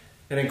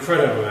an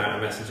incredible amount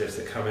of messages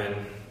that come in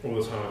all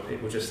the time of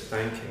people just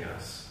thanking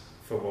us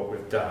for what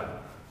we've done,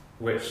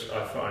 which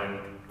I find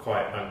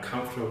quite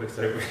uncomfortable because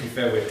I don't really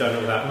feel we've done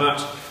all that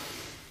much.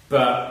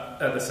 But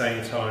at the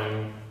same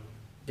time,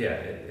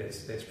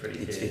 it's pretty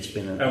huge.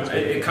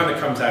 It kind of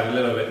comes out a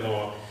little bit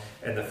more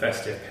in the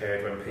festive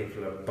period when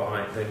people are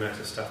buying the amount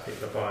of stuff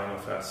people are buying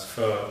off us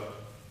for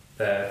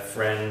their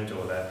friend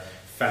or their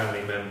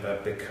family member,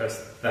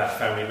 because that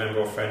family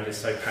member or friend is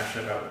so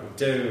passionate about what we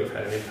do, we've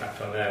had an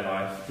impact on their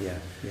life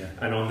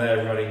and on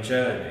their running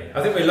journey.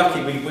 I think we're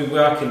lucky we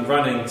work in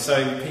running, so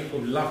people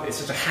love it. It's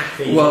such a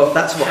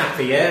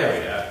happy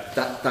area.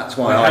 That's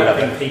why I love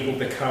it. People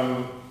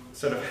become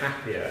sort of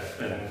happier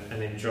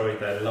and enjoy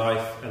their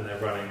life and their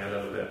running a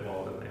little bit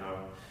more than they are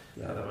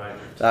at the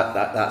moment.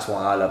 That's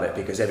why I love it,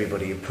 because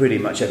pretty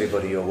much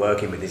everybody you're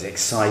working with is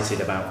excited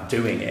about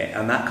doing it,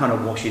 and that kind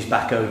of washes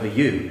back over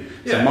you.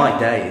 So my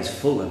day is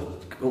full of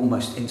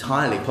almost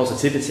entirely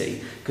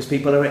positivity because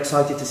people are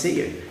excited to see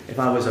you. If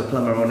I was a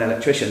plumber or an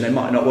electrician, they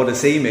might not want to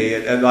see me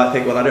and might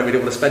think, well, I don't really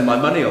want to spend my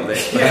money on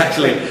this. But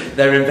actually,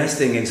 they're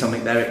investing in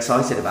something they're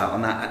excited about,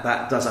 and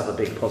that does have a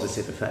big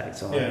positive effect.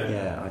 So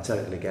I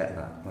totally get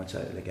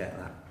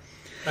that.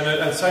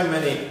 And so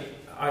many.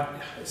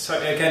 So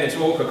again, it's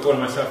awkward calling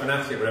myself an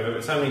athlete or whatever,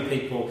 but so many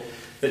people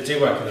that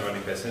do work in the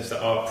running business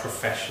that are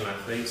professional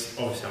athletes,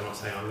 obviously I'm not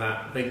saying I'm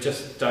that, they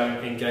just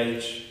don't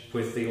engage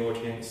with the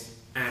audience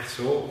at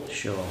all.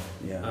 Sure,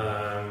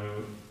 yeah.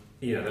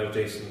 They'll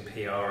do some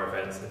PR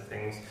events and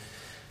things,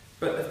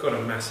 but they've got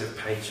a massive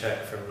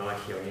paycheck from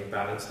Nike or New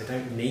Balance. They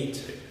don't need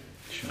to.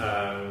 Sure.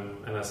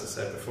 And as I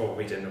said before,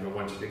 we didn't ever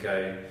want to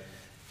go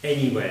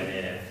anywhere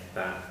near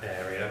that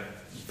area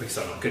because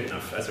I'm not good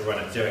enough as a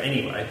runner to do it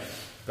anyway.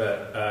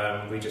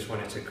 But we just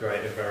wanted to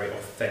create a very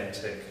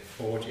authentic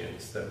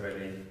audience that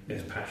really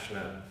is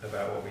passionate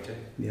about what we do.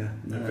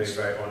 And be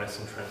very honest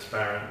and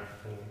transparent.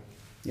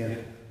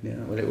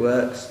 Well, it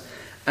works.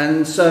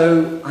 And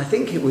so I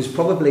think it was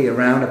probably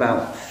around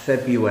about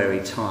February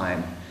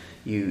time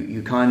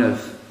you kind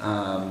of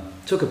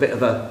took a bit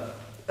of a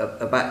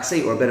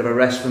backseat or a bit of a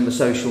rest from the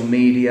social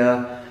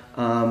media.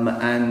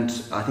 And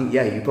I think,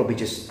 you probably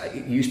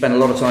you spent a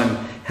lot of time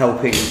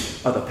helping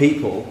other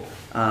people.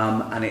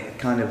 And it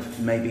kind of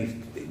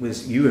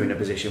you were in a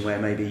position where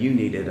maybe you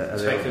needed a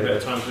bit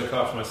of time to look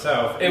after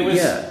myself.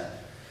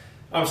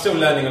 I'm still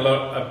learning a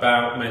lot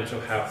about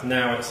mental health.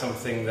 Now it's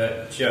something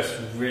that just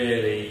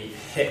really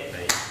hit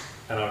me,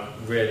 and I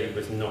really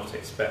was not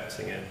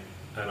expecting it,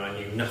 and I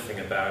knew nothing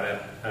about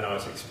it, and I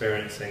was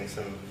experiencing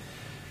some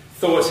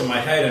thoughts in my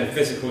head and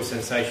physical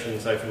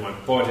sensations over my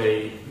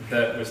body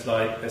that was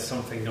like, there's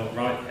something not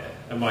right here.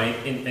 And my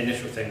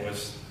initial thing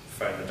was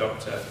phone the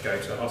doctor,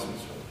 go to the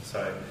hospital.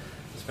 So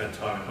spent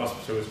time in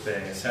hospitals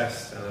being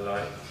assessed, and they're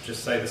like,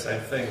 just say the same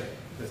thing.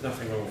 There's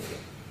nothing wrong with you.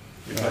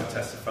 Your blood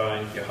tests are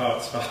fine, your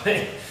heart's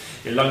fine,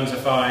 your lungs are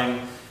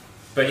fine.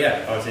 But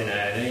yeah, I was in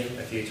A&E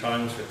a few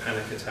times with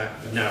panic attack.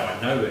 Now I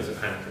know it's a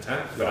panic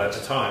attack, but at the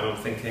time I'm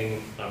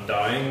thinking I'm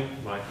dying,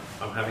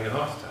 I'm having a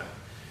heart attack.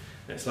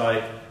 And it's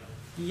like,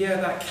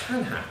 yeah, that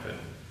can happen,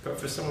 but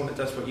for someone that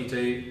does what you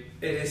do,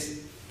 it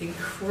is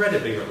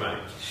incredibly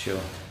remote.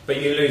 Sure.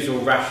 But you lose all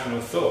rational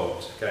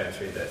thought going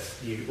through this.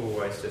 You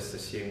always just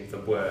assume the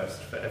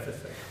worst for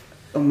everything.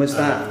 And was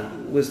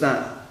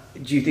that?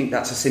 Do you think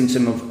that's a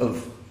symptom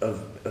of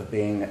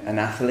being an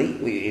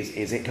athlete?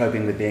 Is it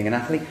coping with being an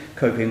athlete?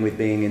 Coping with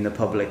being in the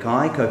public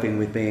eye? Coping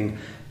with being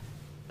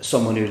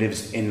someone who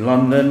lives in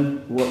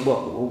London?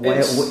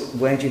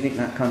 Where do you think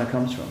that kind of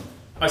comes from?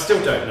 I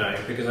still don't know,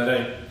 because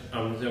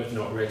I'm still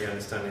not really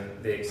understanding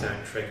the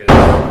exact triggers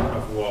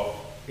of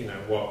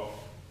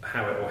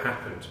how it all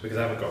happened, because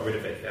I haven't got rid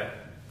of it yet.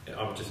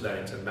 I'm just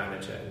learning to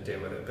manage it and deal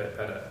with it a bit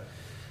better.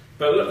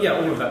 But look, yeah,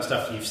 all of that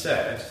stuff you've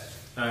said,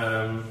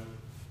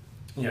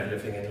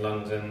 living in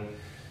London,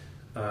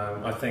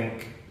 I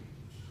think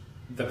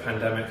the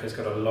pandemic has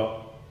got a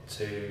lot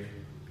to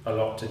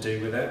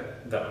do with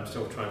it that I'm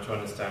still trying to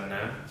understand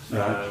now.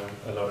 Right.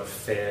 A lot of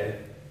fear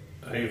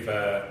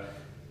over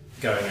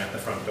going out the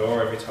front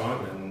door every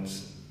time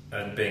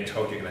and being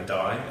told you're going to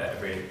die at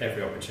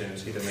every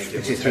opportunity. The media,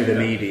 which is through the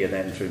media,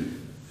 then through.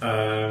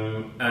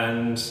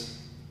 And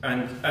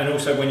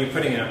also when you're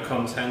putting out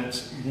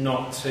content,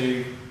 not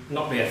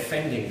be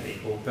offending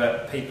people,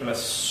 but people are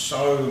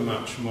so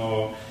much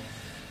more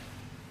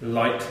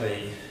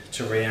likely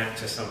to react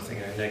to something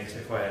in a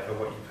negative way over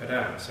what you put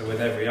out. So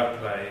with every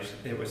upload,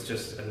 it was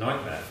just a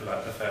nightmare for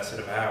like the first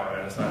sort of hour.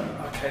 And it's like,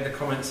 okay, the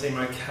comments seem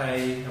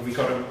okay, and we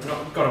got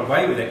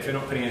away with it because we're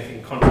not putting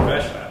anything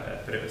controversial out there.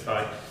 But it was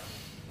like,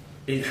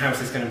 how's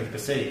this going to be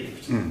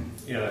perceived?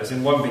 As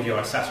in one video,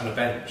 I sat on a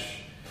bench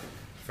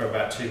for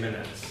about 2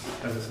 minutes.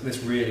 And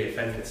this really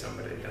offended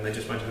somebody, and they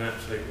just went on an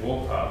absolute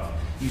warpath.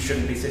 You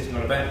shouldn't be sitting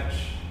on a bench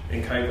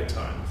in COVID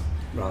times.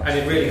 Right. And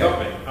it really got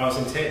me. I was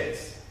in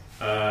tears.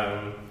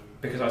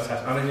 Because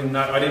I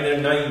didn't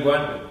even know you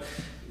weren't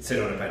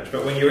sitting on a bench.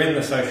 But when you're in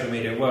the social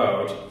media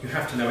world, you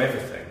have to know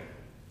everything,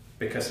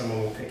 because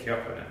someone will pick you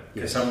up on it.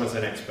 Because someone's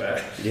an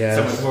expert. Yes.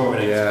 Someone's more of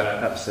an expert.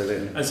 Yeah,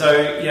 absolutely. And so,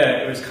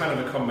 yeah, it was kind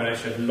of a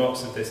combination of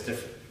lots of this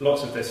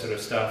sort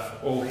of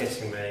stuff all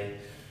hitting me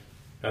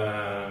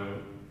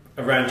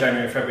around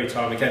January and February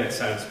time. Again, it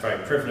sounds very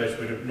privileged.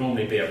 We'd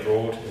normally be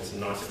abroad. It's a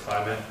nicer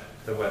climate.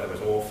 The weather was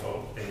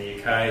awful in the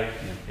UK. Yeah.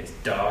 It's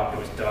dark. It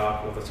was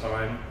dark all the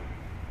time.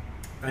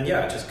 And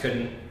yeah, I just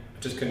couldn't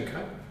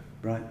cope.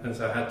 Right. And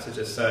so I had to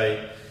just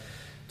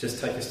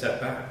take a step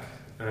back.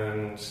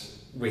 And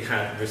we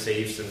had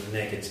received some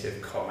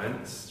negative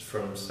comments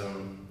from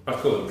some, I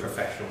call them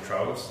professional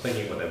trolls. They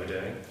knew what they were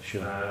doing.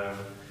 Sure.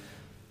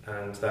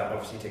 And that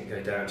obviously didn't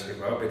go down too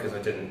well, because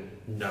I didn't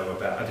know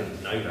that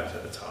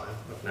at the time.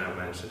 I've now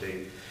managed to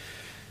do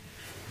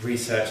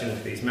research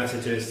into these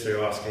messages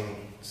through asking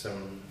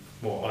some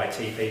more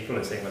IT people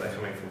and seeing where they're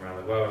coming from around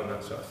the world and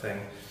that sort of thing.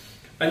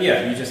 And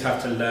yeah, you just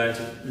have to learn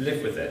to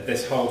live with it.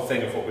 This whole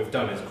thing of what we've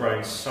done is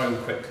growing so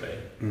quickly,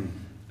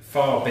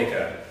 far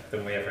bigger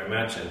than we ever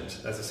imagined.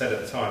 As I said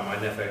at the time,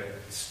 I never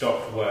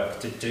stopped work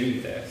to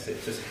do this.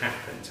 It just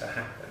happened to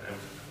happen,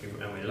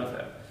 and we love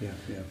it.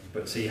 Yeah.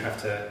 But so you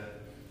have to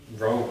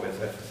roll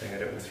with everything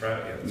that it will throw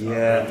at you.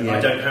 Yeah. I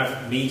don't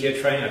have media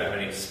training. I don't have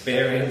any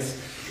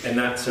experience in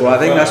that sort Well, of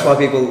I think work. that's why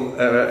people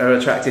are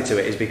attracted to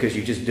it, is because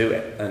you just do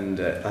it, and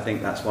I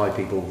think that's why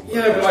people.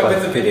 Yeah, but like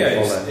with the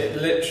videos,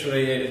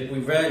 follow. we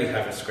rarely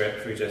have a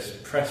script. We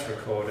just press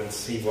record and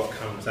see what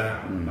comes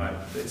out. Like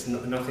it's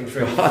nothing's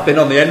really. I've been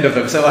on the end of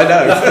them, so I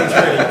know. Nothing's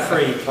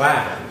really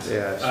pre-planned.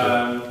 Yeah,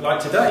 sure. Like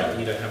today,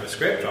 you don't have a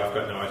script. I've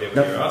got no idea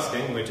what you're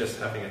asking. We're just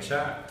having a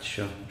chat.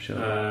 Sure.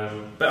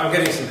 But I'm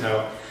getting some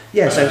help.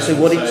 Yeah. So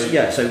what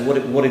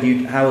have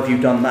you? How have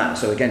you done that?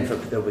 So again,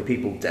 there'll be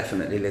people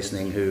definitely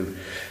listening who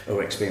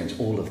experience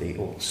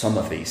or some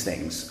of these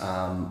things.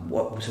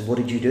 What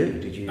did you do?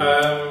 Did you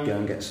go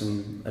and get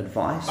some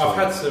advice? I've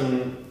had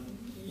some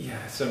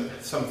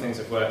things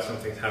have worked, some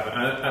things haven't.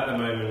 At the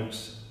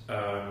moment,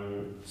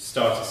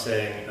 started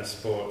seeing a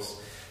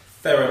sports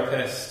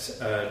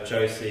therapist,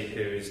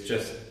 Josie,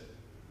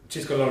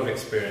 she's got a lot of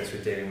experience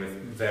with dealing with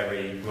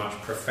very much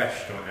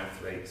professional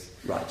athletes,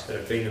 right, that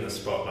have been in the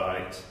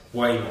spotlight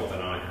way more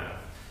than I have,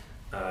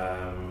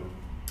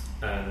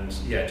 and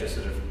just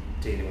sort of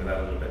dealing with that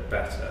a little bit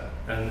better.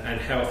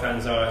 And health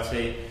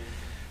anxiety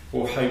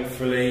will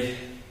hopefully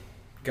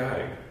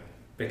go,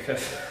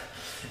 because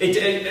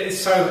it's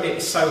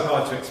so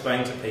hard to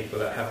explain to people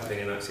that haven't been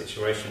in that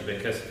situation,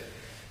 because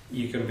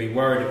you can be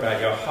worried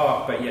about your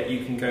heart, but yet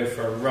you can go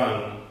for a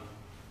run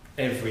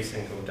every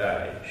single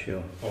day,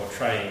 sure, or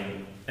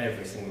train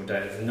every single day.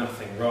 There's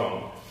nothing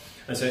wrong.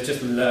 And so it's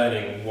just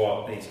learning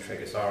what these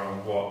triggers are,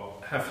 and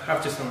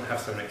have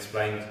someone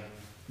explain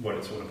what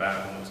it's all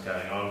about and what's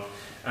going on,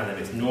 and that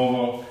it's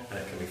normal and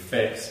it can be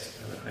fixed,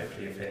 and then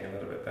hopefully you're feeling a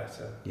little bit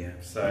better. Yeah.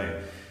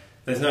 So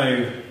there's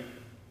no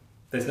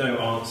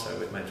answer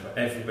with mental health.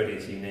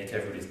 Everybody's unique,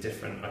 everybody's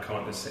different. I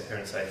can't just sit here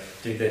and say,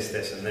 do this,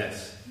 this and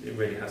this. It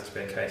really has to be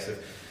a case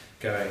of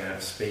going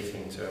out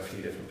speaking to a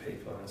few different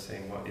people and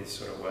seeing what is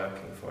sort of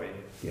working for you.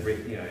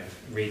 Yeah.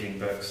 Reading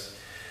books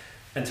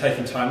and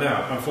taking time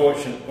out.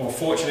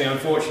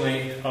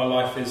 Unfortunately, our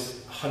life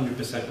is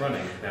 100%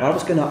 running now. I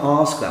was going to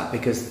ask that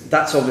because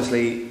that's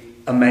obviously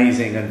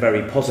amazing and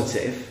very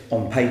positive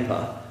on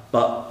paper,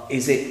 but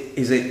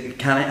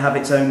can it have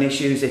its own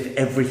issues if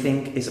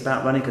everything is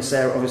about running? Because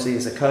Sarah obviously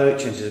is a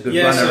coach and she's a good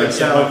runner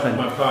herself.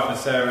 My partner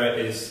Sarah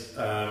is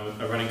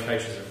a running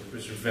coach,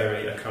 is a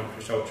very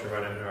accomplished ultra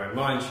runner in her own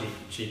mind.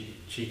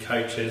 She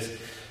coaches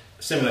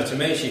similar to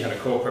me. She had a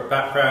corporate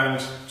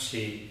background.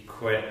 She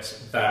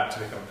quit that to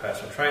become a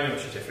personal trainer,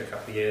 which she did for a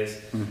couple of years,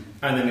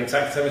 and then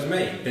exactly the same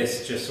as me.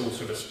 This just all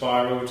sort of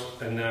spiralled,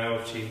 and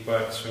now she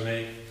works for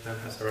me and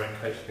has her own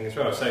coaching thing as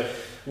well. So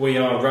we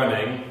are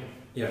running,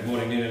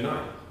 morning, noon, and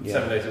night,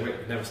 7 days a week.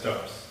 It never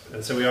stops,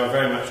 and so we are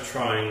very much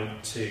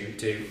trying to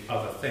do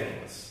other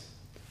things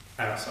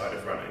outside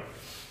of running.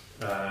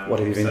 What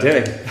have you been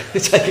doing?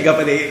 Taking up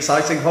any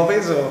exciting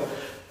hobbies, or?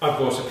 I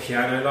bought a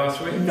piano last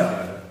week.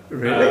 No,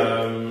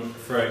 really.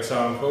 For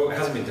example, it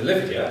hasn't been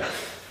delivered yet.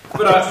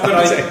 But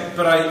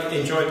I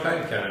enjoyed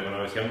playing piano when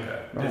I was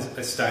younger. Right. It's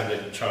a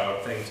standard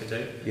child thing to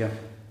do. Yeah.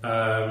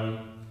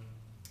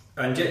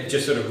 And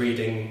just sort of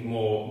reading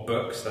more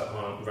books that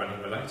aren't running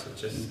related,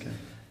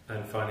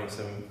 and finding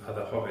some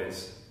other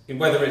hobbies.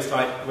 Whether it's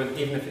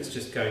even if it's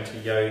just going to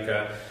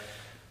yoga,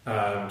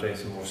 doing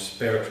some more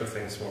spiritual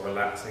things, more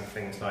relaxing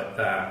things like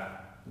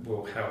that,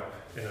 will help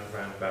in a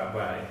roundabout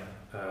way.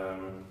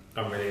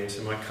 I'm really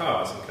into my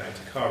cars and going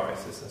to car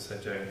races, and so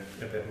doing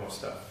a bit more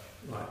stuff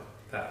like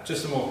that.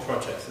 Just some more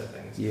projects and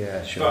things.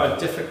 Yeah, sure. But a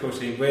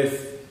difficulty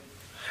with,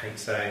 I hate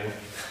saying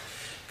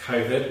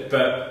COVID,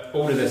 but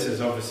all of this has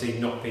obviously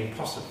not been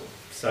possible.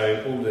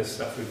 So all this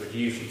stuff we would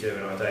usually do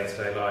in our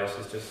day-to-day lives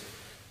has just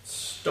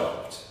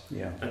stopped.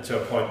 Yeah. And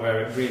to a point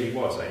where it really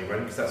was only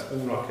running, because that's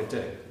all I could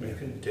do. I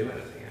couldn't do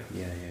anything else.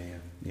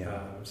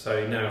 Yeah.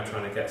 So now I'm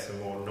trying to get some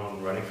more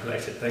non-running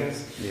related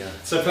things. Yeah.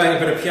 So playing a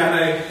bit of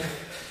piano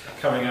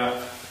coming up.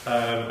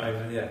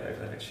 Over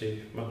the next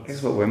few months.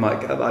 Guess what? I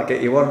might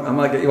get you on. I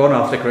might get you on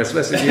after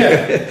Christmas,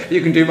 and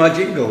you can do my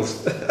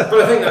jingles. But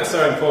I think that's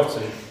so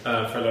important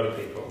for a lot of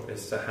people,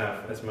 is to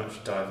have as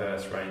much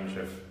diverse range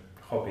of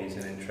hobbies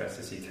and interests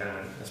as you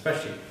can,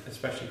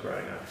 especially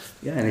growing up.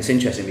 Yeah, and it's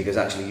interesting because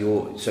actually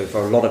so for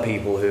a lot of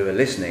people who are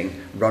listening,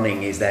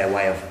 running is their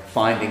way of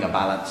finding a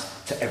balance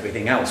to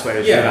everything else,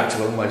 whereas you had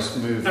to almost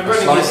move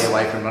slightly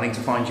away from running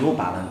to find your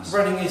balance.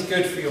 Running is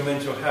good for your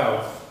mental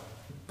health,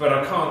 but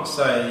I can't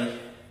say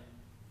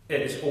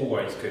it is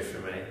always good for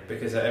me,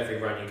 because at every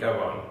run you go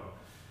on,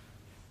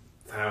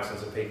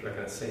 thousands of people are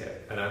going to see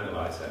it and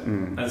analyse it.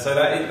 And so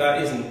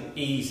that isn't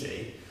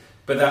easy,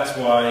 but that's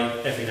why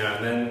every now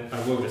and then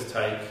I will just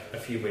take a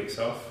few weeks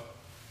off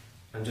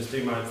and just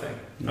do my own thing.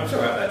 I'm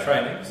still out there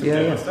training, still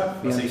doing my stuff.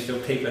 I see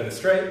still people in the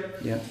street.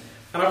 Yeah.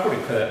 And I'll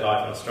probably put it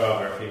live on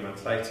Strava a few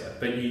months later,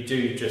 but you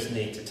do just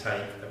need to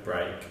take a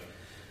break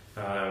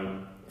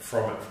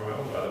from it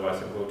all,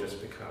 otherwise it will just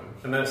become,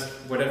 and that's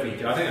whatever you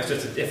do. I think that's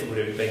just a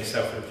difficulty of being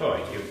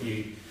self-employed.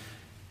 You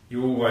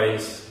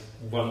always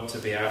want to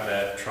be out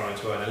there trying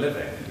to earn a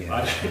living.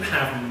 I don't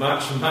have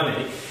much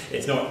money.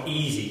 It's not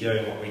easy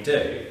doing what we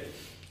do,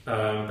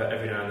 but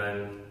every now and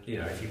then,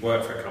 if you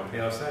work for a company,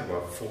 I'll say, 4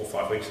 or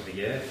 5 weeks of the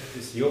year,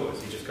 it's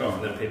yours. You just go off,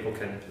 and then people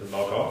can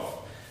log off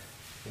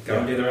and go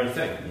and do their own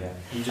thing.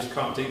 You just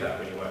can't do that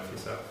when you work for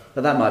yourself.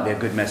 But that might be a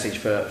good message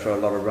for a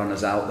lot of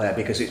runners out there,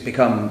 because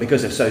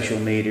because of social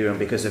media and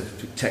because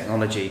of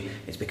technology,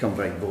 it's become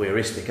very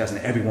voyeuristic, hasn't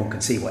it? Everyone can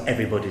see what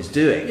everybody's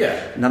doing.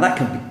 Now that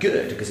can be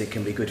good, because it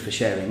can be good for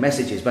sharing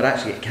messages, but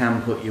actually it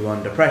can put you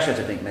under pressure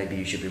to think maybe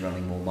you should be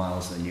running more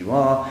miles than you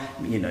are.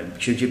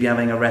 Should you be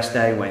having a rest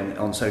day when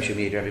on social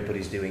media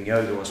everybody's doing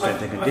yoga or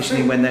strength and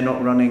conditioning when they're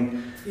not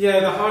running? Yeah,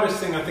 the hardest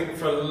thing I think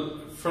for a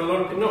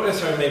lot of people, not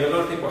necessarily me, but a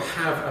lot of people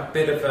have a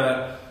bit of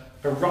a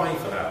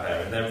rival out there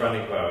in their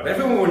running world.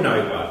 Everyone will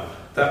know one.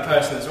 That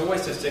person that's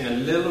always just doing a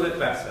little bit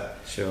better.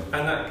 Sure.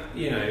 And that,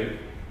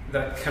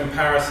 that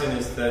comparison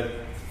is the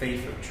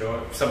thief of joy.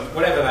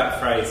 Whatever that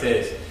phrase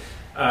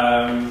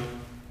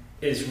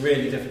is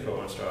really difficult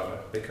on Strava,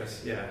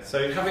 because,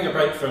 so having a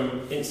break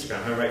from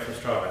Instagram, having a break from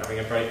Strava, having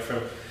a break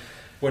from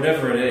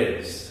whatever it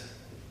is,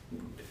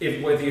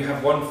 whether you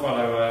have one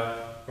follower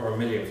or 1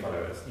 million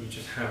followers, you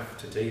just have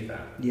to do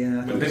that.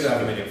 When people have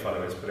 1 million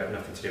followers, but have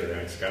nothing to do with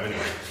their Instagram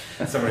anyway.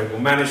 Somebody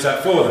will manage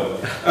that for them.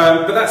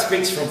 But that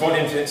speaks from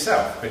volume to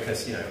itself,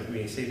 because when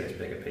you see those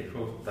bigger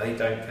people, they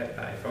don't get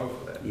that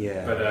involved with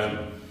it. But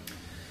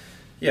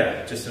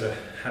just sort of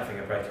having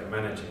a break and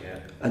managing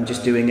it, and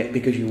just doing it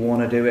because you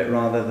want to do it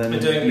rather than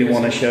you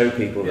want to show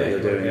people that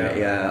you're doing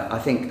it. I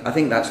think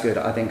that's good.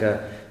 I think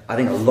a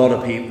lot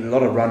of people, a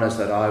lot of runners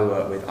that I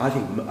work with, I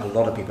think a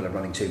lot of people are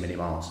running too many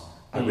miles.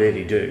 I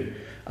really do.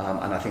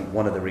 And I think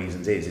one of the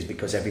reasons is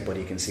because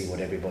everybody can see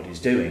what everybody's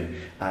doing,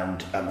 and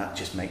that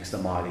just makes the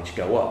mileage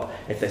go up.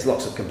 If there's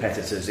lots of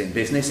competitors in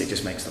business, it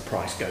just makes the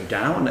price go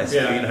down. There's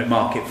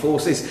market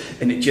forces,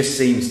 and it just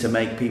seems to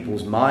make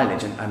people's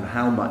mileage and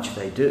how much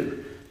they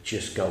do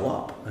just go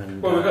up.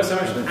 And well, we've got so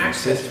much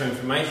access to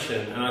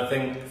information, and I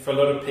think for a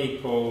lot of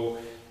people,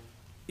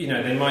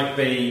 there might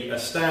be a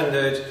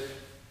standard.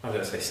 I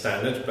don't say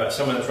standard, but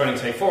someone that's running,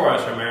 say, 4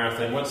 hours for a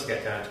marathon wants to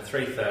get down to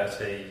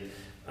 3:30,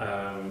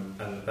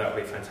 and that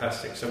would be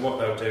fantastic. So what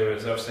they'll do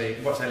is obviously,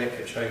 what's Elliot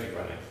Kipchoge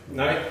running?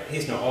 No,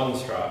 he's not on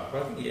Strava.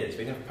 Well, I think he is.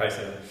 We never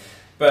posted him.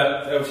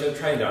 But obviously, the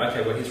trainer,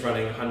 okay, well, he's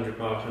running 100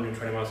 miles,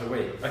 120 miles a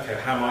week. Okay,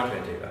 how am I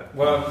going to do that?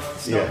 Well,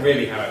 it's not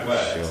really how it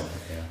works. Sure,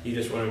 yeah. You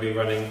just want to be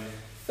running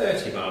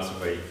 30 miles a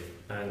week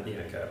and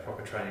get a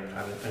proper training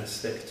plan and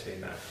stick to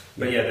that.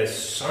 But there's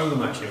so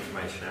much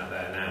information out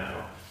there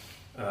now.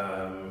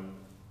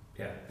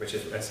 Which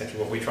is essentially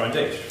what we try and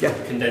do.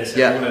 Condense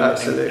it all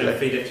and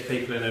feed it to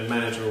people in a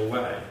manageable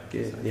way.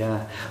 Good. So.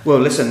 Yeah. Well,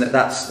 listen,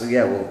 that's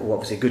Well,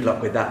 obviously, good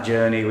luck with that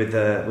journey with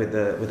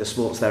the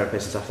sports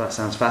therapist and stuff. That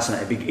sounds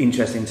fascinating. It'd be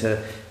interesting to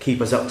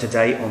keep us up to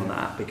date on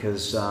that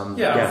because I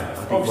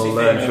think we'll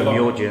learn from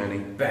your journey.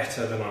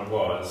 Better than I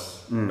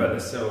was, but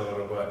there's still a lot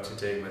of work to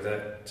do with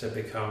it to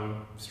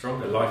become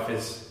stronger. Life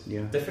is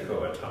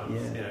difficult at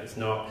times. Yeah.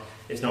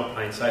 It's not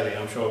plain sailing.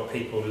 I'm sure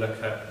people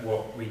look at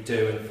what we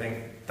do and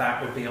think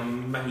that would be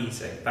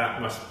amazing.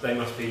 They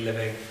must be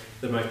living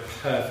the most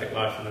perfect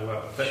life in the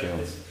world. But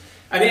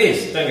it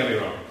is. Don't get me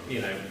wrong.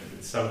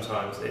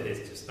 Sometimes it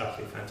is just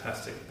utterly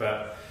fantastic,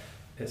 but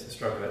it's a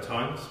struggle at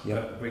times.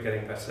 But we're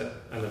getting better,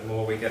 and the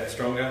more we get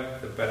stronger,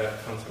 the better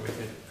content we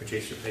can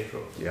produce for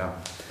people. Yeah.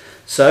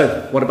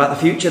 So, what about the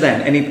future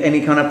then?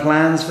 Any kind of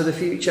plans for the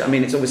future? I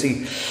mean, it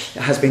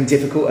has been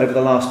difficult over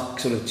the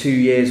last sort of 2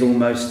 years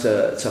almost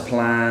to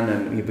plan,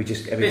 and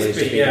everybody's just been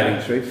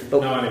going through.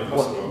 But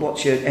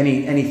what's your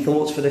any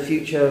thoughts for the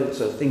future?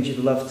 Sort of things you'd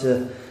love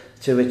to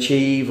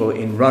achieve, or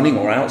in running,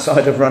 or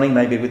outside of running,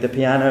 maybe with the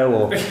piano,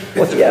 or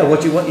what do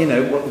you want?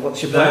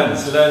 What's your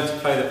plans? Learn to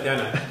play the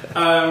piano.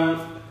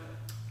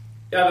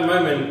 At the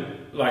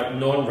moment, like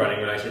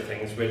non-running related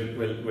things,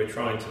 we're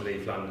trying to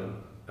leave London.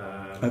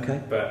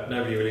 But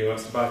nobody really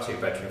wants to buy a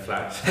 2-bedroom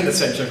flat in the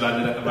centre of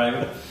London at the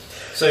moment.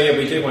 So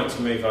we do want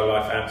to move our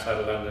life outside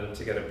of London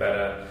to get a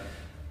better,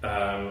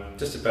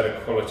 just a better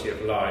quality of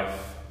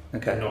life.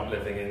 Not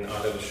living in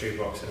our little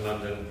shoebox in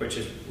London, which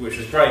was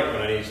great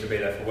when I needed to be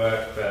there for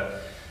work,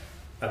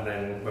 and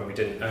then when we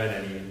didn't earn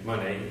any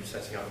money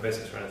setting up a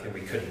business or anything,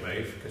 we couldn't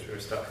move because we were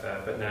stuck there.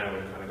 But now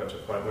we've kind of got to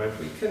a point where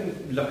we can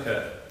look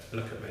at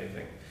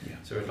moving.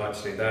 So we'd like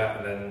to do that,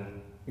 and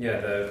then.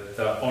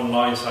 The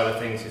online side of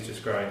things is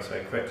just growing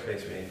so quickly,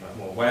 so we need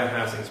more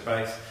warehousing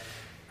space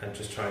and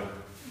just try and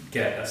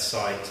get a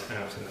site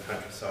out in the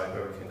countryside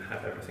where we can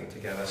have everything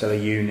together. So a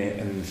unit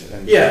and so a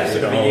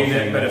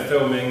unit, better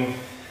filming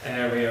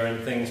area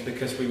and things,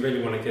 because we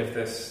really want to give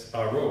this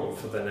our all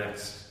for the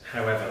next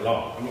however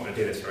long. I'm not going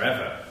to do this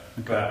forever,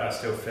 but I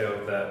still feel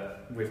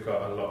that we've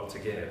got a lot to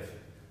give.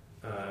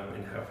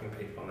 In helping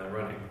people on their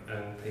running,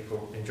 and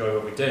people enjoy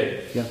what we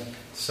do.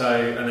 So,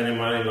 and then in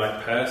my own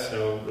my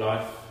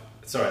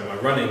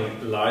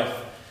running life,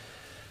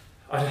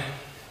 I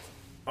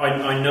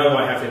know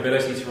I have the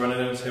ability to run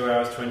in 2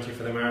 hours 20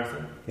 for the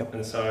marathon,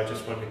 and so I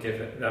just want to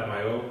give that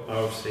my all.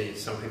 Obviously,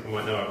 some people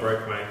might know I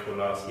broke my ankle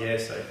last year,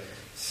 so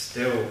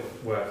still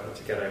working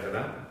to get over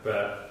that,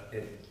 but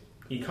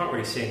you can't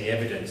really see any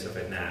evidence of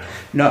it now.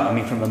 No, I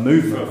mean, from a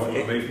movement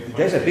point,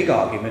 there's a big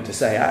argument to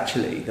say,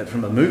 actually, that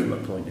from a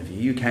movement point of view,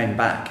 you came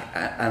back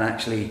and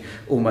actually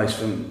almost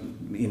from,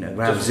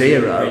 ground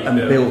zero and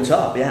built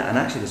up. Yeah, and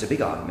actually there's a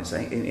big argument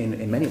saying,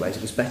 in many ways,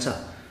 it was better.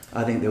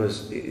 I think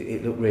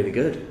it looked really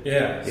good.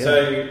 Yeah,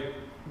 so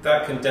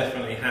that can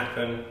definitely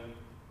happen,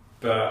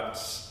 but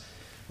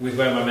with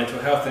where my mental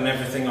health and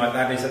everything like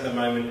that is at the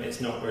moment, it's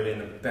not really in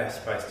the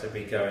best place to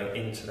be going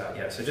into that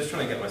yet. So just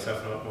trying to get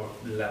myself on a more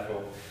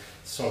level,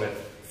 solid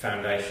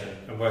foundation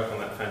and work on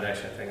that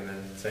foundation thing, and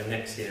then so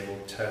next year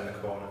we'll turn the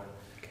corner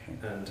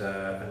and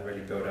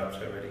really build up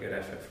to a really good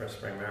effort for a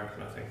spring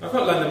marathon. I think I've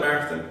got to learn the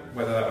marathon,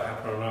 whether that will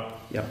happen or not.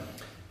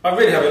 I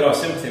really have a lot of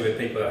sympathy with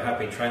people that have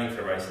been training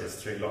for races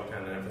through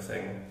lockdown and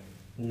everything,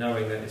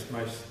 knowing that it's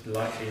most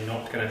likely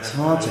not going to happen. It's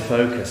hard to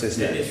focus,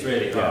 isn't it? It's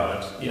really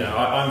hard.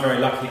 I'm very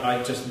lucky.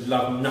 I just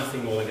love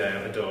nothing more than going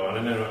out the door, and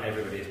I know not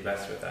everybody is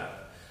blessed with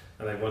that,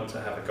 and they want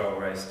to have a goal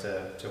race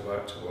to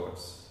work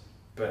towards.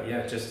 But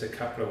just a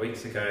couple of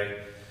weeks ago,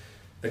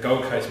 the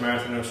Gold Coast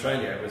Marathon in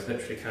Australia was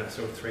literally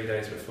cancelled 3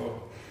 days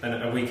before,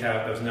 and a week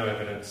out there was no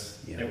evidence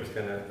it was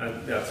going to.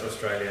 And that's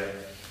Australia.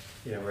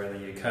 We're in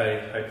the UK.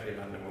 Hopefully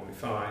London will be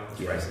fine.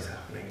 The race is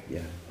happening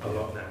a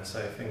lot now,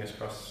 so fingers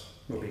crossed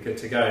we'll be good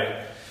to go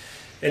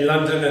in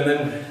London, and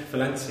then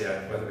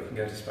Valencia. Whether we can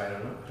go to Spain or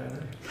not, I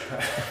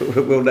don't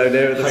know. We'll know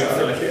nearer the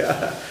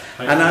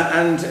time.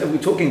 And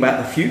we're talking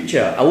about the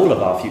future, all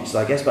of our futures,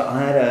 I guess. But I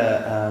had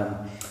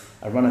a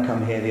runner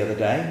come here the other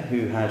day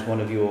who had one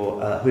of your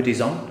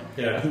hoodies on.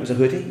 I think it was a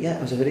hoodie. Yeah,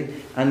 it was a hoodie,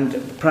 and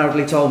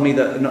proudly told me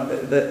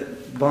that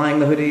buying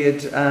the hoodie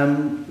had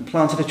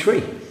planted a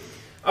tree.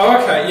 Oh,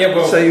 okay. Yeah.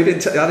 Well, so you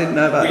didn't. I didn't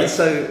know about this.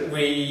 So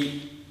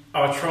we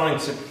are trying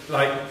to,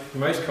 like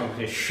most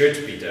companies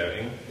should be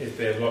doing, is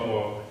be a lot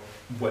more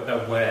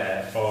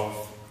aware of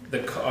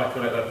I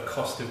call it the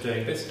cost of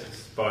doing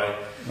business. by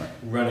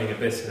running a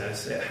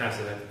business, it has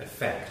an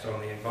effect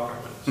on the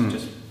environment.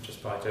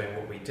 Just by doing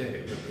what we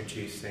do, we're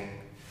producing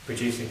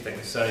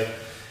things. So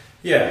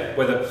yeah,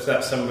 whether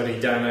that's somebody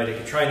downloading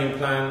a training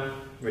plan,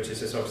 which is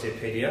just obviously a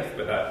PDF,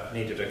 but that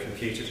needed a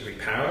computer to be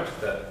powered,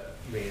 that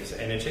means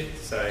energy.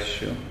 So,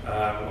 sure.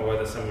 Or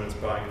whether someone's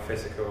buying a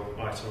physical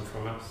item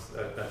from us,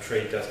 a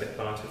tree does get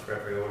planted for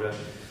every order.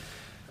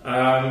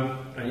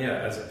 And yeah,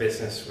 as a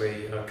business,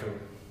 there's no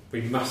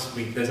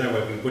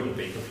way we wouldn't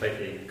be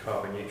completely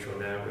carbon neutral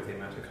now with the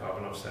amount of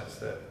carbon offsets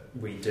that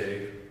we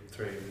do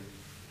through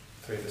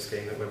the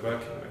scheme that we're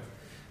working with.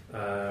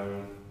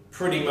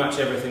 Pretty much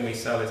everything we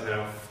sell is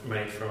now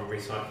made from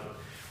recycled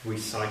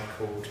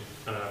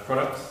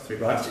products through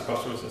plastic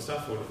bottles and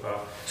stuff. All of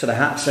our so the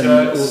hats shirts, and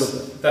all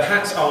of the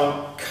hats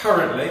aren't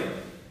currently,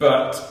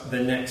 but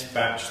the next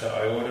batch that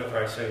I order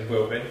very soon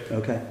will be.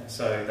 Okay.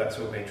 So that's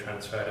all being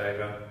transferred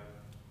over.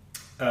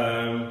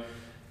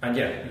 And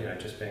yeah,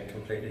 just being a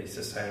completely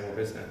sustainable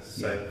business.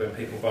 So when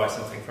people buy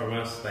something from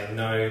us, they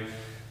know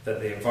that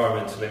the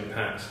environmental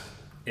impact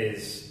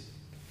is,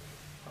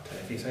 I don't know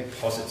if you say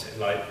positive,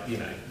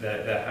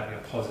 they're having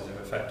a positive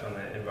effect on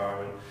their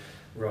environment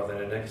rather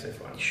than a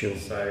negative one. Sure.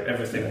 So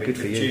everything we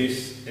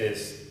produce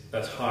is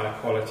as high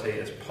quality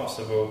as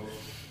possible.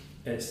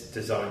 It's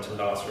designed to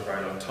last for a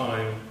very long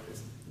time.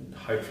 It's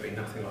hopefully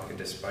nothing like a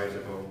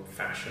disposable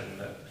fashion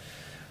that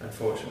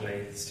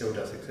unfortunately still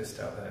does exist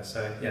out there.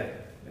 So yeah,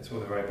 it's all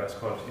the very best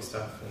quality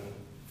stuff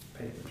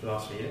and it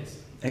lasts for years.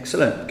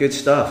 Excellent, good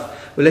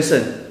stuff. Well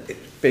listen,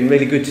 it's been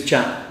really good to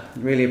chat.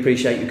 Really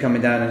appreciate you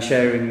coming down and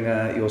sharing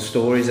your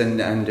stories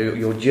and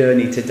your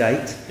journey to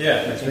date.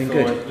 Yeah, it's been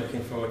good.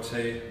 Looking forward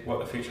to what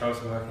the future holds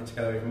and working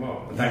together even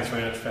more. And thanks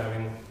very much for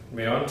having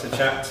me on to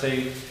chat to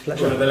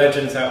one of the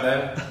legends out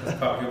there as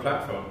part of your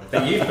platform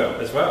that you've built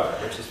as well,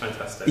 which is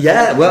fantastic.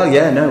 Yeah, well,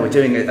 yeah, no, we're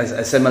doing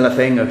a similar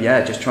thing of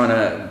just trying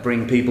to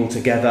bring people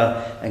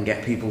together and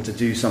get people to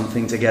do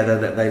something together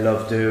that they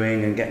love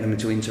doing and get them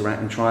to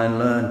interact and try and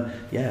learn.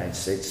 Yeah,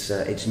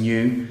 it's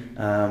new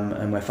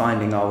and we're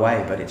finding our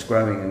way, but it's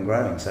growing and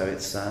growing. So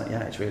it's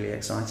really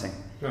exciting.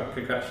 Well,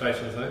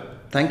 congratulations, though.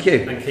 Thank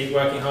you. And keep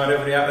working hard,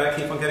 everybody out there.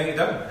 Keep on getting it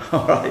done.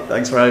 All right,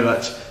 thanks very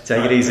much.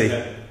 Take it easy.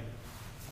 Okay.